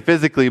is hurting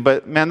physically,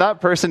 but man,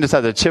 that person just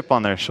has a chip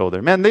on their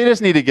shoulder. Man, they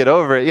just need to get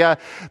over it. Yeah,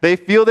 they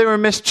feel they were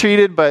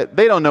mistreated, but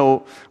they don't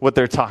know what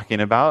they're talking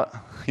about.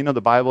 You know,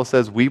 the Bible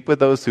says, weep with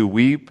those who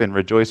weep and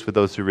rejoice with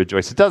those who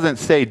rejoice. It doesn't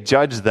say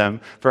judge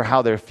them for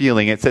how they're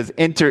feeling. It says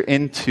enter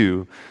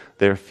into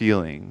their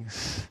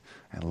feelings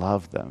and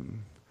love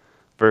them.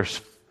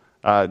 Verse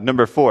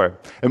number 4,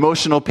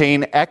 emotional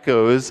pain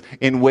echoes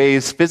in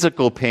ways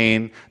physical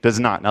pain does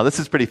not. Now, this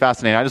is pretty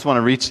fascinating. I just want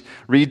to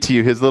read to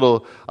you his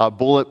little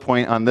bullet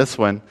point on this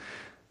one.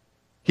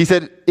 He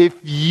said, if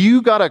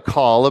you got a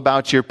call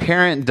about your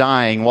parent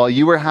dying while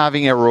you were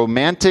having a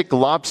romantic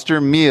lobster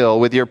meal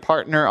with your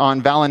partner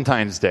on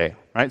Valentine's Day,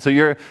 right? So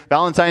you're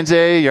Valentine's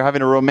Day, you're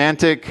having a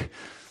romantic,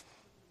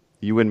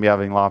 you wouldn't be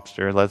having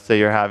lobster. Let's say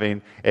you're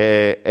having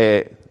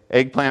a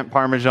eggplant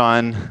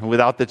parmesan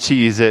without the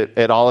cheese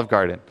at Olive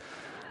Garden,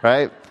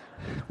 right?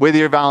 With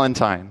your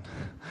Valentine.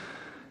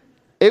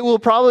 It will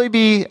probably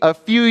be a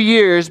few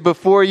years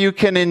before you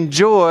can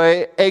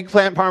enjoy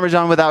eggplant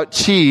parmesan without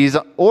cheese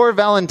or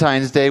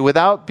Valentine's Day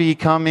without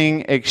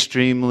becoming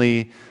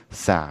extremely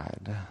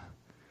sad.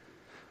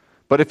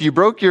 But if you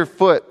broke your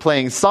foot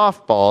playing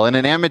softball in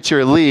an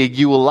amateur league,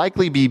 you will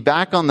likely be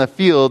back on the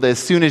field as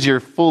soon as you're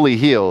fully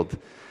healed.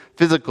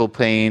 Physical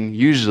pain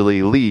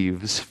usually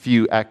leaves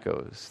few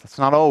echoes. That's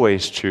not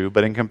always true,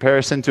 but in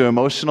comparison to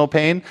emotional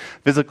pain,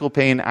 physical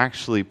pain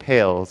actually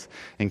pales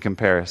in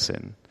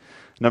comparison.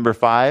 Number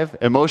 5,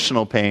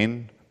 emotional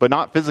pain, but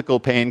not physical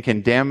pain,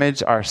 can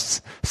damage our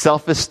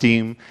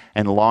self-esteem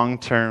and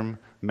long-term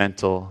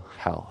mental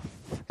health.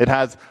 It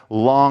has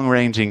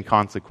long-ranging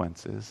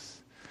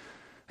consequences.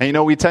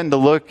 And we tend to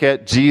look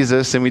at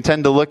Jesus and we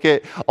tend to look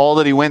at all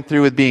that he went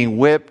through with being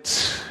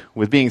whipped,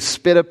 with being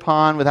spit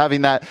upon, with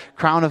having that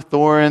crown of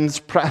thorns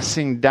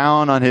pressing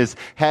down on his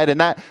head.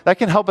 And that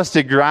can help us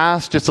to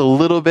grasp just a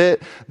little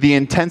bit the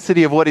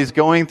intensity of what he's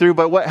going through.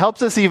 But what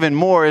helps us even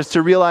more is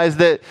to realize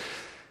that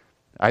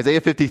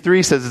Isaiah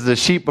 53 says, as a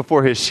sheep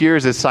before his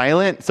shears is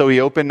silent, so he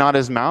opened not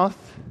his mouth.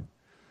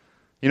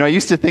 I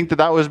used to think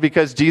that was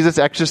because Jesus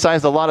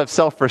exercised a lot of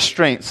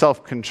self-restraint,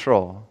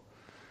 self-control.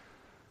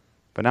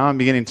 But now I'm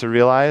beginning to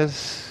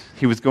realize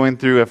he was going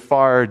through a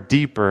far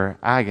deeper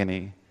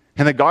agony.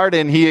 In the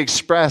garden, he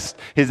expressed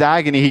his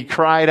agony. He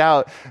cried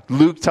out.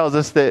 Luke tells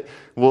us that,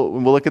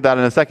 we'll look at that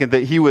in a second,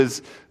 that he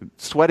was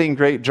sweating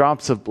great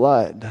drops of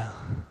blood.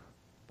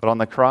 But on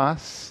the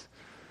cross,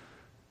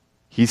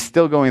 he's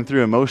still going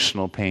through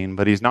emotional pain,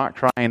 but he's not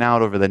crying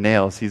out over the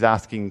nails. He's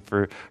asking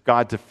for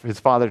God, his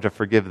Father, to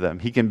forgive them.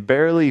 He can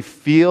barely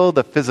feel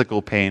the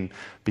physical pain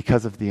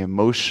because of the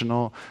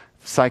emotional,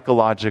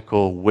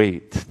 psychological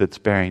weight that's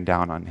bearing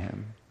down on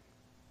him.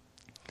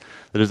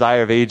 The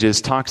Desire of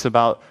Ages talks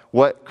about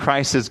what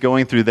Christ is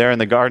going through there in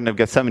the Garden of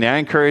Gethsemane. I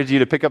encourage you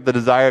to pick up the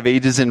Desire of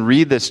Ages and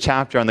read this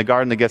chapter on the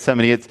Garden of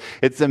Gethsemane.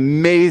 It's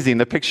amazing,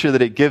 the picture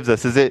that it gives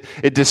us.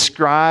 It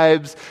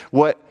describes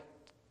what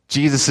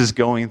Jesus is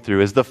going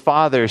through as the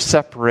Father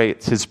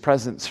separates his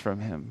presence from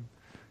him.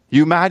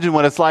 You imagine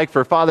what it's like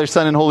for Father,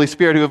 Son, and Holy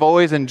Spirit, who have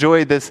always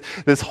enjoyed this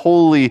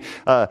holy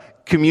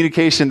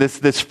communication,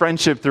 this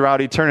friendship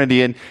throughout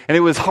eternity. And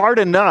it was hard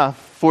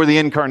enough for the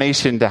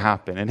incarnation to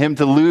happen and him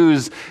to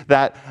lose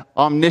that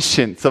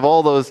omniscience of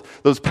all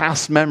those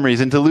past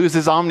memories and to lose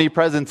his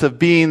omnipresence of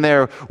being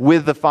there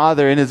with the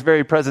Father in his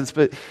very presence.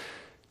 But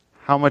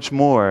how much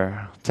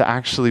more to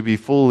actually be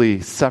fully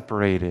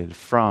separated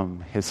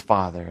from his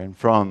Father and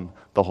from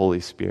the Holy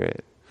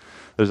Spirit.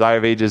 The Desire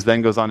of Ages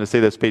then goes on to say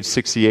this, page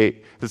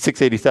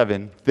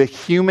 687. The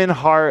human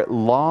heart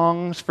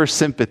longs for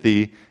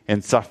sympathy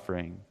in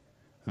suffering.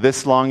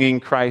 This longing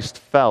Christ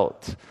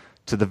felt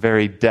to the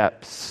very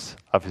depths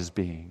of his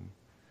being.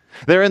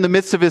 There in the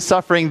midst of his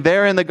suffering,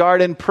 there in the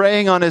garden,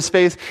 praying on his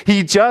face,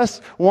 he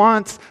just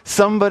wants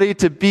somebody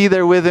to be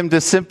there with him, to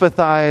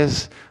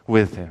sympathize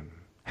with him.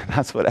 And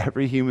that's what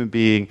every human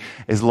being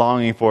is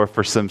longing for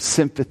some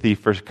sympathy,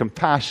 for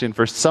compassion,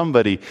 for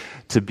somebody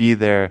to be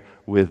there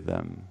with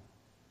them.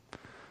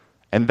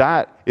 And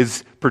that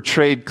is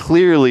portrayed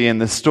clearly in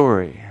the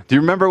story. Do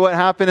you remember what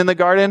happened in the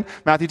garden?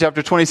 Matthew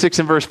chapter 26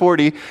 and verse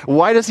 40.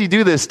 Why does he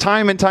do this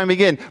time and time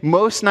again?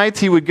 Most nights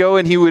he would go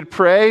and he would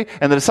pray,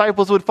 and the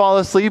disciples would fall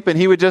asleep, and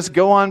he would just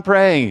go on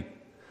praying.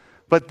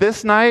 But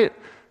this night,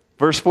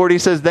 verse 40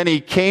 says, then he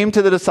came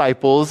to the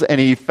disciples,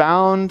 and he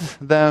found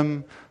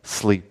them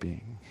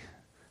sleeping.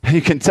 And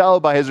you can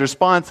tell by his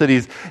response that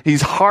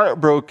he's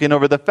heartbroken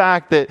over the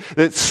fact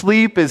that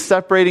sleep is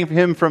separating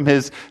him from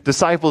his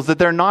disciples, that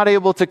they're not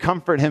able to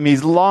comfort him.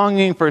 He's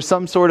longing for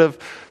some sort of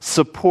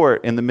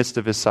support in the midst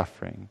of his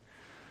suffering.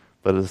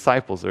 But the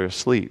disciples are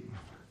asleep.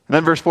 And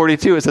then verse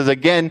 42, it says,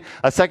 again,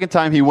 a second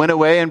time he went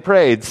away and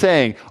prayed,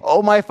 saying,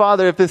 oh, my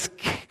Father, if this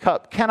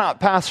cup cannot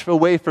pass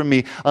away from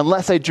me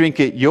unless I drink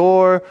it,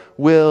 your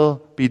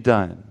will be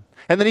done.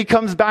 And then he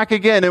comes back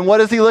again, and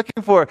what is he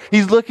looking for?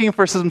 He's looking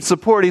for some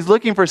support. He's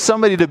looking for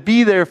somebody to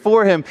be there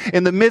for him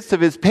in the midst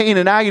of his pain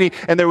and agony,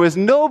 and there was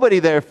nobody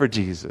there for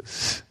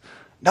Jesus.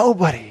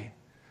 Nobody.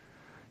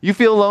 You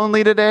feel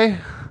lonely today?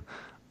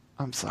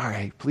 I'm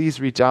sorry. Please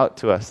reach out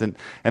to us and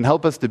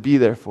help us to be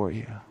there for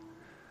you.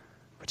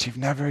 But you've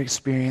never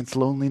experienced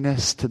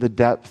loneliness to the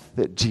depth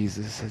that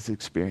Jesus has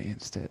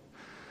experienced it.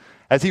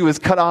 As he was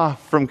cut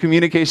off from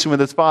communication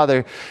with his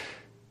Father,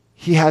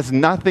 he has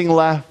nothing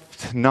left.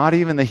 Not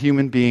even the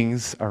human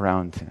beings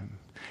around him.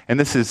 And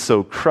this is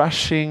so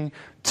crushing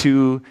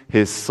to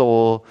his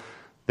soul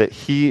that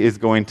he is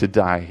going to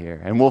die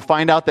here. And we'll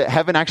find out that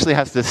heaven actually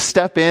has to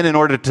step in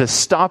order to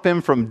stop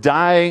him from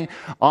dying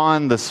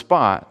on the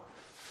spot.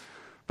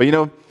 But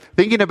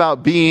thinking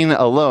about being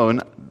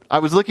alone, I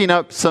was looking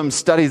up some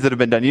studies that have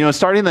been done.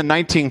 Starting in the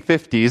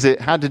 1950s,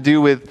 it had to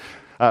do with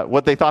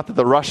what they thought that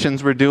the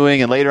Russians were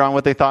doing, and later on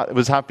what they thought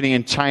was happening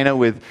in China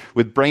with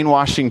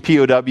brainwashing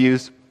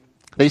POWs.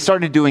 They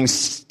started doing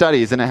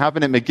studies, and it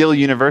happened at McGill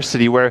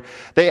University, where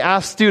they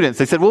asked students,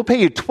 they said, we'll pay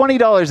you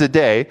 $20 a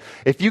day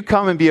if you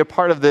come and be a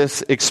part of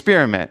this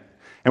experiment.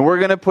 And we're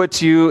going to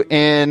put you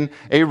in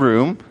a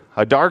room,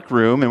 a dark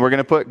room, and we're going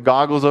to put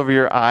goggles over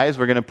your eyes.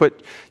 We're going to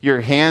put your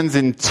hands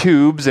in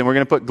tubes, and we're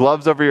going to put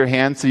gloves over your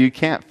hands so you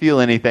can't feel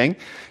anything.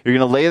 You're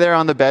going to lay there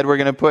on the bed. We're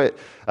going to put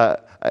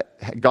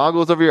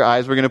goggles over your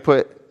eyes. We're going to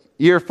put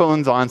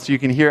earphones on so you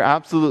can hear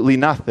absolutely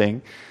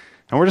nothing.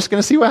 And we're just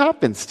going to see what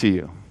happens to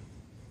you,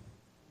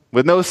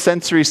 with no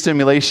sensory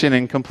stimulation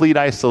and complete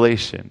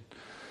isolation.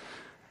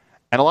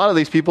 And a lot of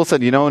these people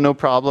said, no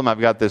problem.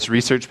 I've got this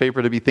research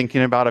paper to be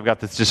thinking about. I've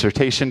got this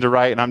dissertation to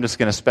write, and I'm just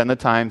going to spend the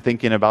time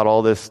thinking about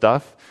all this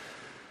stuff.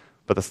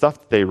 But the stuff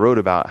that they wrote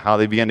about, how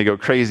they began to go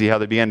crazy, how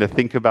they began to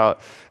think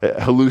about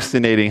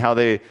hallucinating, how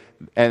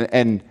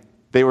and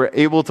they were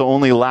able to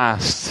only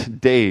last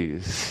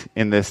days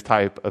in this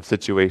type of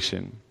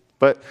situation.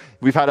 But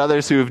we've had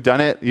others who have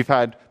done it. You've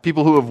had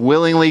people who have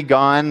willingly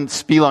gone,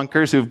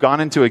 spelunkers, who have gone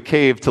into a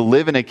cave to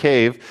live in a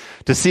cave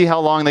to see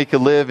how long they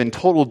could live in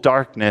total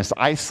darkness,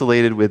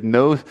 isolated with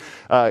no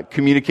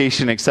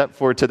communication except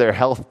for to their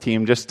health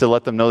team, just to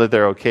let them know that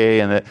they're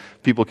okay and that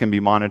people can be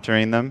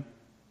monitoring them.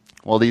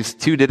 Well, these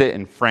two did it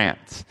in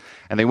France.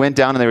 And they went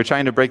down and they were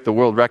trying to break the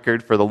world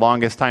record for the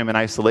longest time in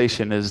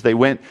isolation. As they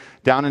went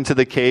down into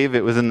the cave,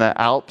 it was in the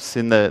Alps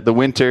in the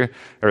winter,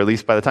 or at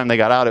least by the time they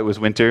got out, it was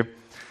winter.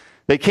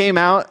 They came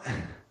out,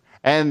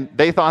 and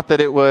they thought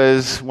that it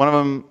was one of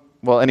them.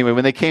 Well, anyway,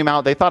 when they came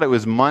out, they thought it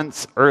was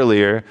months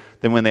earlier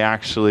than when they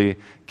actually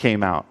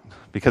came out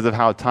because of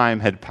how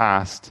time had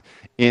passed.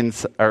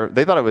 Or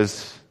they thought it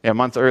was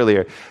months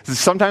earlier.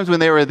 Sometimes when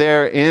they were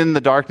there in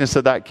the darkness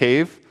of that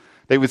cave,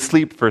 they would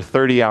sleep for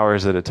 30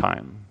 hours at a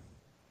time.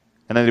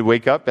 And then they'd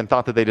wake up and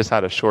thought that they just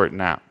had a short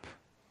nap.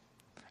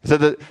 So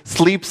the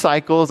sleep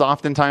cycles,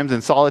 oftentimes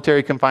in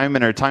solitary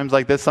confinement or times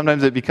like this,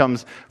 sometimes it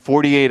becomes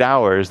 48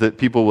 hours that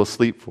people will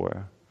sleep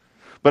for.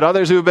 But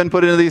others who have been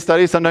put into these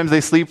studies, sometimes they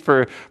sleep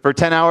for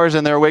 10 hours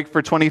and they're awake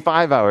for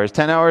 25 hours,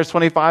 10 hours,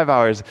 25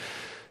 hours.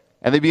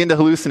 And they begin to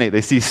hallucinate. They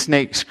see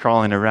snakes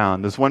crawling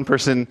around. This one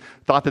person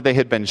thought that they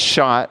had been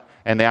shot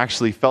and they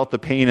actually felt the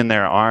pain in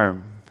their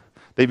arm.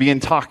 They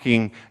begin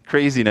talking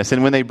craziness.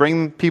 And when they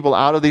bring people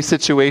out of these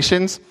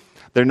situations,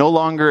 they're no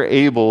longer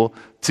able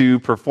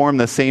to perform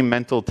the same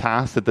mental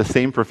tasks at the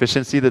same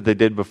proficiency that they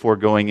did before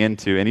going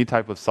into any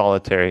type of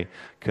solitary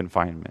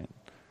confinement.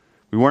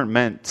 We weren't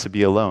meant to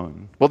be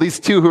alone. Well, these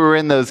two who were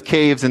in those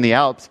caves in the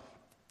Alps,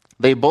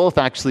 they both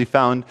actually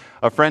found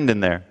a friend in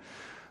there.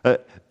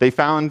 They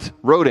found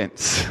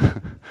rodents.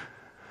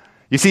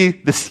 You see,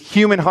 this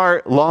human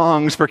heart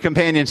longs for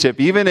companionship,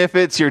 even if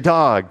it's your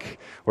dog.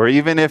 Or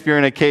even if you're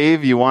in a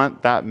cave, you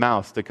want that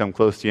mouse to come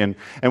close to you.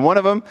 And one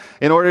of them,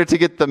 in order to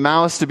get the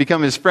mouse to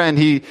become his friend,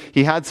 he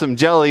had some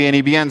jelly and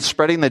he began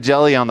spreading the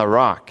jelly on the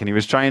rock. And he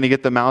was trying to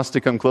get the mouse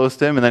to come close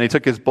to him. And then he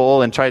took his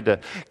bowl and tried to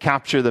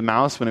capture the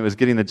mouse when it was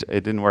getting it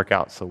didn't work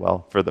out so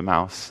well for the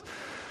mouse.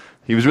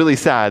 He was really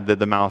sad that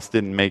the mouse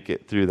didn't make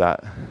it through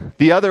that.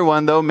 The other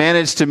one, though,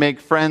 managed to make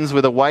friends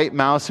with a white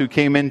mouse who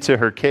came into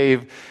her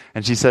cave.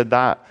 And she said,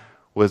 that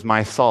was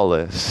my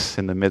solace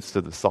in the midst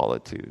of the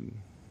solitude.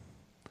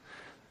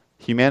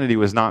 Humanity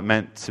was not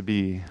meant to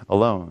be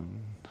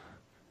alone.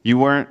 You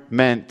weren't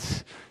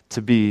meant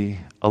to be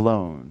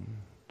alone.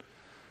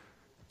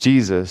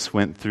 Jesus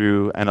went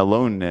through an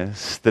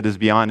aloneness that is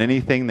beyond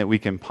anything that we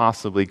can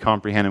possibly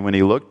comprehend. And when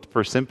he looked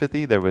for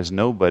sympathy, there was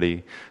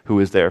nobody who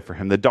was there for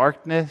him. The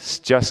darkness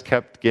just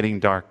kept getting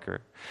darker.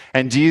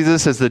 And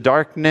Jesus, as the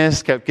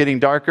darkness kept getting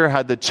darker,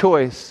 had the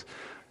choice.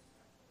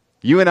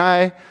 You and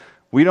I,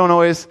 we don't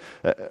always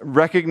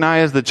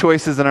recognize the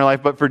choices in our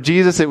life, but for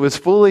Jesus, it was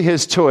fully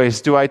his choice.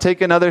 Do I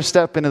take another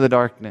step into the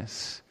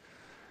darkness?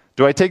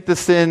 Do I take the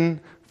sin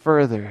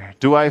further?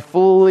 Do I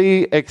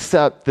fully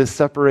accept this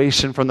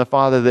separation from the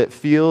Father that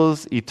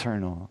feels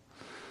eternal?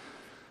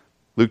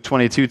 Luke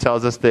 22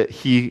 tells us that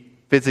he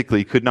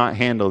physically could not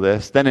handle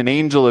this. Then an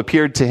angel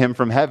appeared to him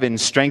from heaven,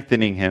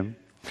 strengthening him.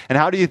 And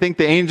how do you think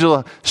the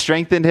angel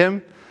strengthened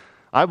him?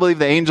 I believe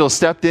the angel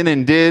stepped in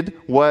and did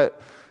what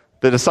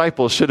the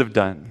disciples should have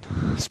done.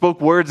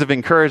 Spoke words of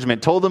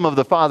encouragement, told them of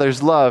the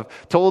Father's love,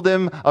 told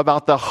them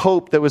about the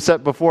hope that was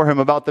set before him,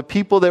 about the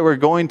people that were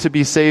going to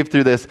be saved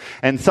through this,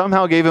 and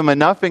somehow gave him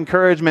enough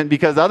encouragement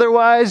because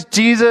otherwise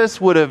Jesus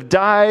would have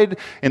died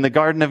in the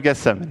Garden of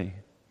Gethsemane.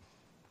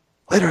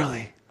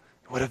 Literally,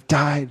 he would have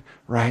died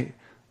right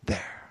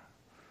there.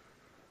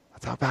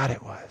 That's how bad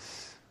it was.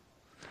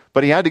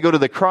 But he had to go to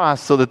the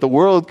cross so that the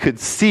world could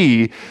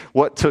see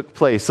what took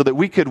place, so that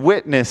we could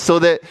witness, so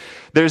that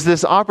there's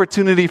this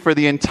opportunity for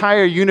the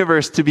entire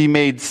universe to be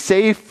made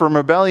safe from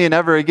rebellion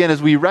ever again as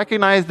we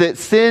recognize that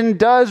sin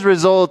does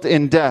result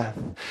in death,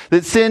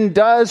 that sin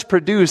does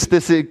produce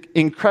this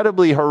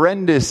incredibly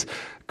horrendous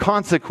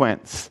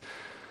consequence.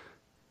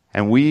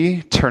 And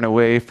we turn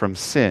away from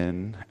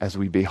sin as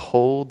we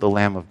behold the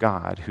Lamb of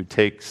God who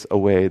takes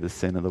away the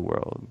sin of the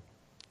world.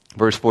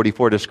 Verse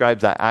 44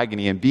 describes that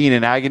agony. And being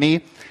in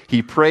agony,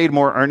 he prayed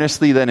more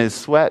earnestly than his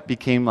sweat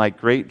became like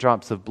great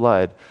drops of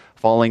blood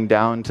falling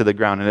down to the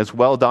ground. And it's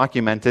well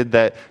documented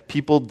that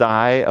people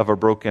die of a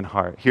broken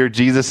heart. Here,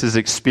 Jesus is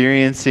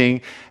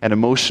experiencing an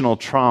emotional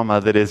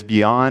trauma that is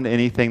beyond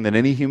anything that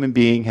any human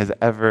being has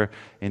ever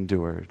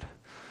endured.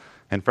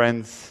 And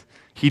friends,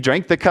 he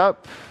drank the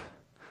cup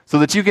so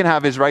that you can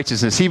have his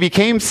righteousness. He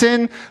became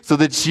sin so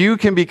that you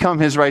can become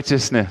his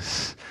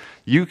righteousness.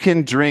 You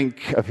can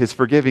drink of his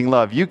forgiving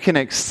love. You can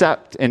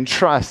accept and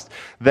trust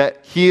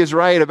that he is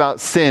right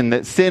about sin,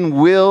 that sin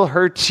will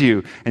hurt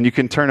you, and you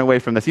can turn away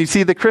from this. You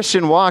see, the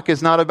Christian walk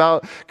is not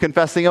about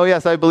confessing, oh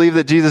yes, I believe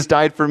that Jesus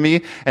died for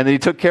me and that he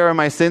took care of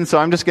my sin, so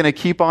I'm just going to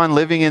keep on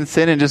living in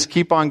sin and just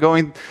keep on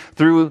going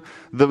through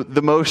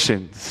the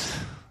motions.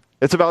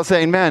 It's about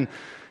saying, man,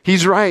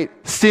 he's right.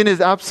 Sin is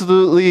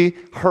absolutely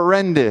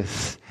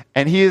horrendous,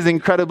 and he is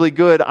incredibly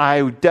good.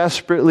 I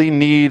desperately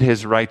need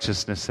his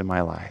righteousness in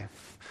my life.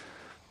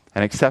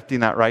 And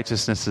accepting that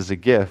righteousness as a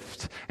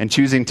gift and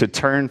choosing to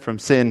turn from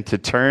sin to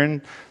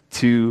turn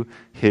to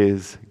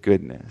his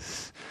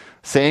goodness.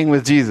 Saying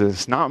with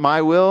Jesus, not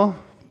my will,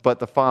 but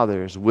the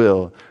Father's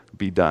will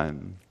be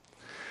done.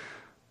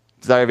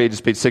 Desire of Ages,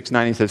 page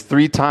 690 says,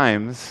 3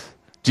 times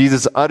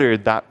Jesus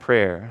uttered that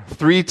prayer.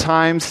 3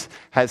 times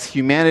has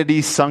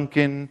humanity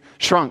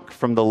shrunk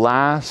from the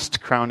last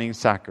crowning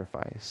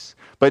sacrifice.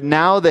 But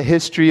now the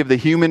history of the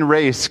human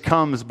race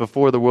comes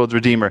before the world's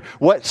Redeemer.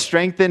 What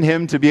strengthened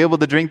him to be able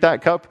to drink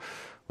that cup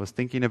was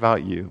thinking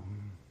about you.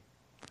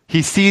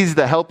 He sees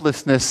the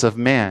helplessness of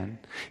man.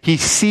 He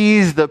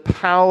sees the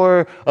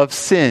power of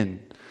sin.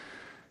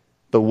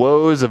 The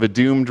woes of a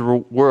doomed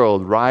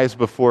world rise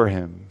before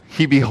him.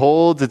 He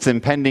beholds its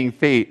impending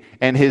fate,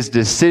 and his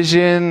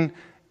decision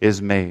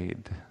is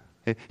made.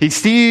 He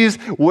sees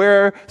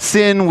where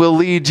sin will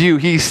lead you.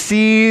 He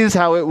sees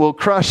how it will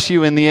crush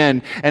you in the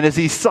end. And as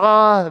he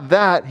saw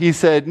that, he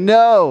said,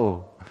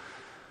 no,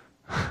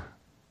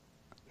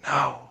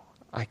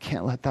 I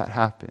can't let that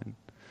happen.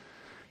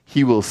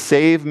 He will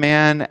save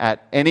man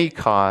at any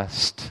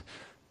cost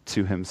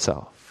to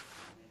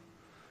himself.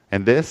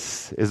 And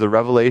this is a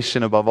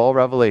revelation above all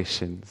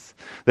revelations,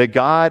 that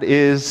God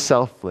is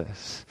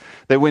selfless.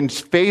 That when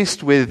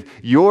faced with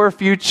your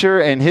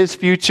future and his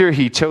future,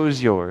 he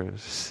chose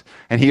yours.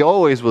 And he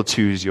always will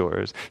choose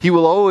yours. He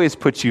will always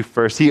put you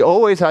first. He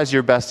always has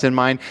your best in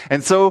mind.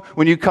 And so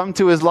when you come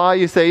to his law,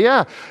 you say,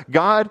 yeah,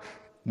 God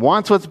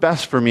wants what's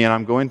best for me, and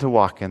I'm going to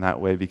walk in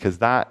that way because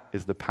that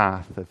is the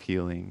path of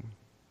healing.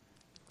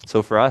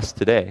 So for us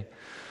today,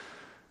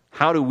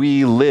 how do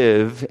we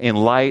live in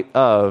light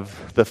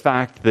of the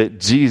fact that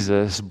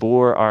Jesus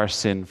bore our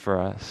sin for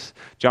us?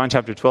 John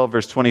chapter 12,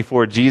 verse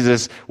 24,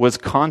 Jesus was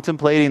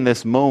contemplating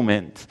this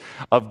moment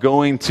of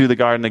going to the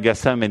Garden of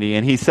Gethsemane,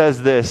 and he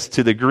says this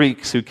to the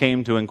Greeks who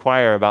came to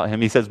inquire about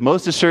him. He says,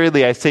 most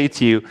assuredly I say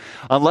to you,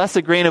 unless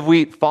a grain of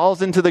wheat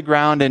falls into the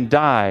ground and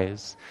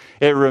dies,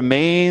 it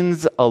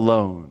remains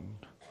alone.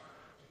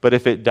 But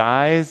if it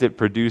dies, it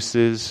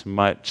produces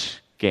much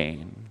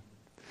gain.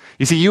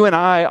 You see, you and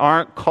I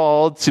aren't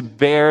called to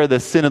bear the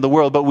sin of the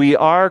world, but we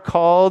are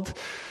called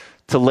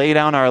to lay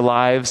down our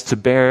lives to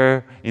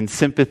bear in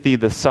sympathy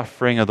the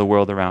suffering of the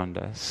world around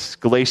us.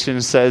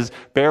 Galatians says,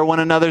 bear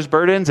one another's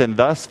burdens and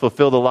thus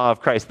fulfill the law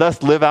of Christ.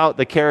 Thus live out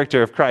the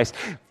character of Christ.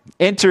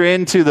 Enter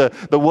into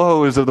the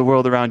woes of the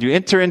world around you.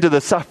 Enter into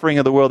the suffering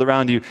of the world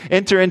around you.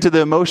 Enter into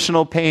the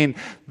emotional pain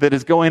that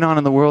is going on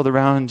in the world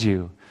around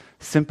you.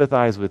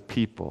 Sympathize with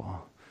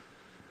people.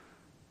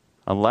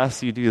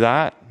 Unless you do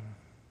that,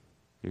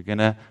 you're going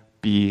to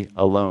be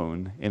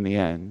alone in the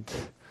end.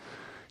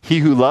 He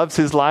who loves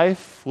his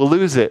life will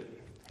lose it,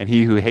 and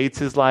he who hates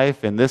his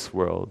life in this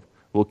world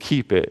will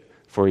keep it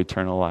for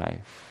eternal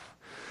life.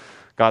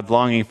 God's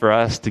longing for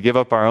us to give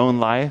up our own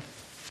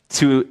life,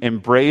 to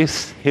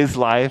embrace his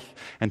life,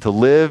 and to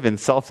live in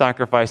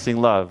self-sacrificing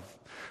love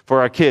for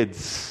our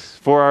kids,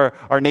 for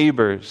our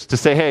neighbors, to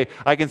say, hey,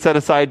 I can set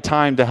aside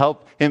time to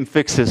help him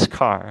fix his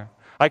car.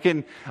 I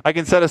can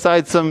set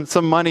aside some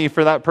money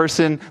for that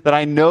person that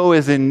I know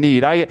is in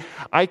need.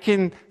 I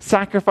can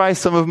sacrifice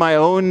some of my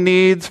own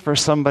needs for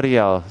somebody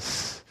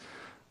else.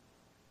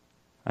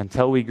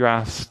 Until we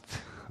grasp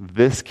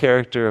this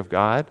character of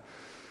God,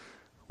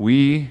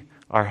 we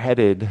are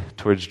headed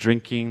towards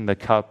drinking the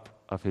cup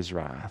of his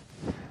wrath.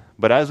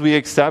 But as we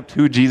accept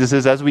who Jesus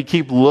is, as we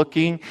keep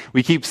looking,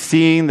 we keep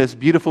seeing this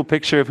beautiful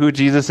picture of who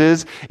Jesus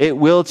is, it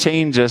will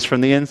change us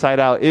from the inside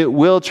out. It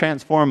will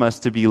transform us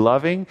to be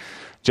loving,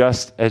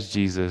 just as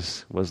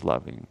Jesus was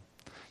loving.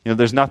 You know,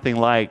 there's nothing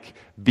like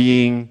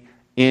being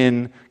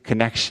in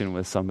connection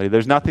with somebody.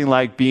 There's nothing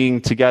like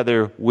being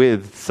together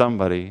with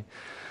somebody.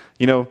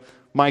 You know,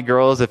 my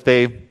girls, if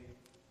they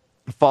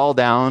fall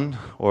down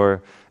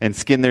and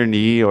skin their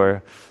knee,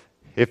 or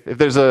if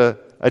there's a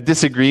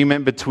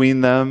disagreement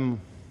between them,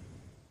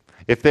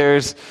 if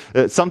there's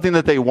something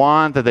that they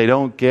want that they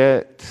don't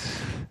get,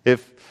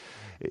 if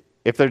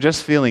they're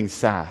just feeling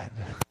sad,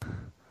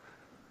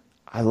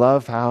 I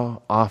love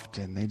how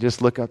often they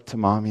just look up to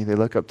mommy, they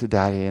look up to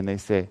daddy, and they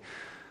say,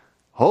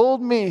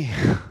 hold me,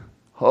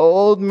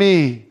 hold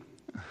me.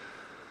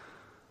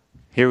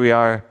 Here we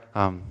are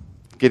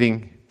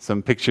getting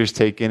some pictures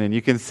taken, and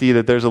you can see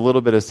that there's a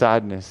little bit of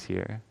sadness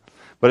here.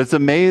 But it's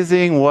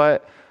amazing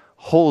what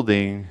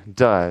holding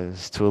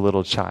does to a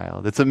little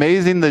child. It's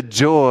amazing the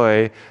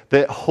joy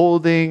that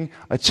holding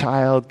a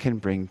child can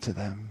bring to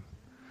them.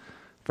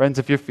 Friends,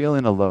 if you're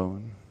feeling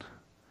alone,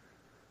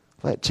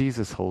 let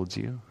Jesus hold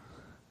you.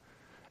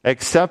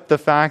 Accept the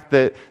fact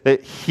that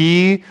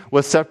he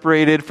was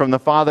separated from the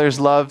Father's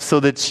love so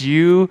that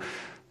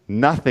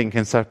nothing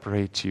can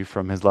separate you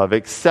from his love.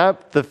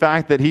 Accept the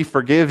fact that he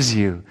forgives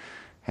you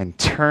and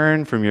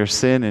turn from your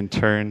sin and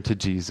turn to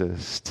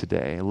Jesus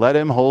today. Let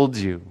him hold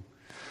you.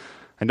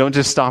 And don't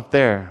just stop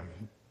there,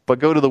 but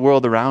go to the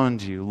world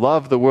around you.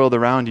 Love the world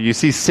around you. You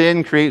see,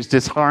 sin creates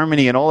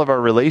disharmony in all of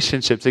our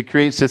relationships. It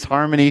creates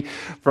disharmony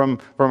from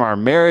our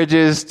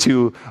marriages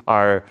to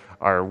our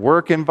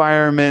work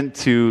environment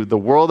to the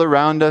world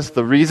around us.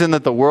 The reason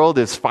that the world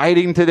is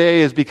fighting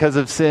today is because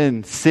of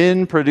sin.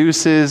 Sin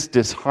produces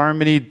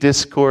disharmony,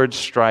 discord,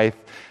 strife,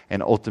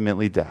 and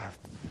ultimately death.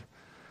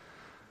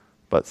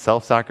 But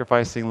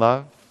self-sacrificing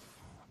love,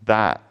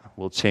 that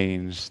will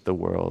change the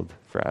world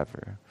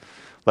forever.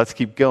 Let's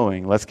keep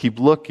going. Let's keep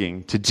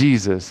looking to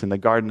Jesus in the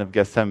Garden of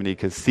Gethsemane,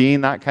 because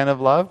seeing that kind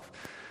of love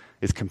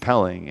is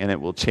compelling, and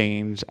it will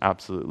change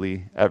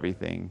absolutely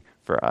everything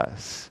for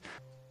us.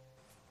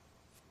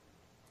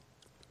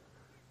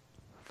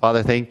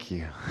 Father, thank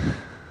you.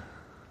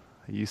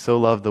 You so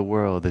loved the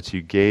world that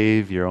you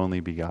gave your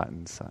only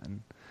begotten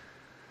Son.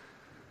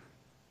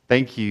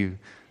 Thank you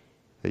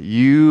that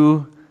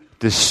you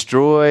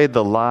destroyed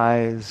the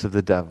lies of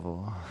the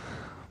devil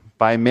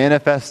by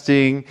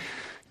manifesting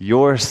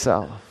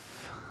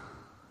yourself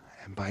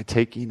and by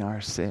taking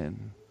our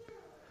sin,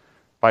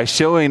 by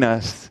showing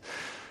us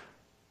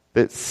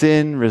that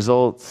sin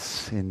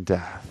results in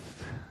death.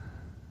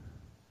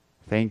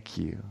 Thank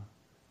you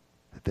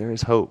that there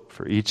is hope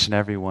for each and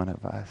every one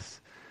of us,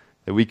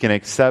 that we can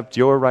accept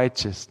your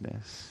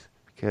righteousness,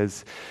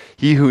 because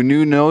he who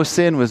knew no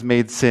sin was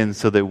made sin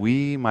so that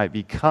we might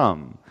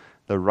become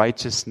the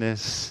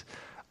righteousness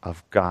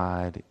of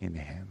God in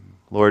him.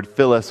 Lord,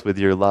 fill us with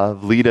your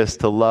love. Lead us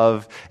to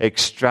love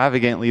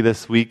extravagantly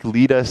this week.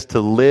 Lead us to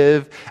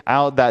live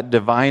out that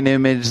divine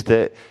image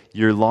that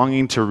you're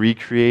longing to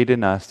recreate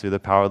in us through the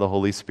power of the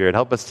Holy Spirit.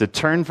 Help us to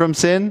turn from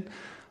sin,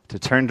 to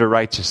turn to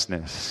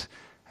righteousness,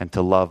 and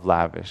to love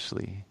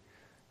lavishly.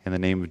 In the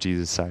name of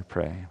Jesus, I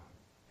pray.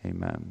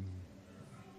 Amen.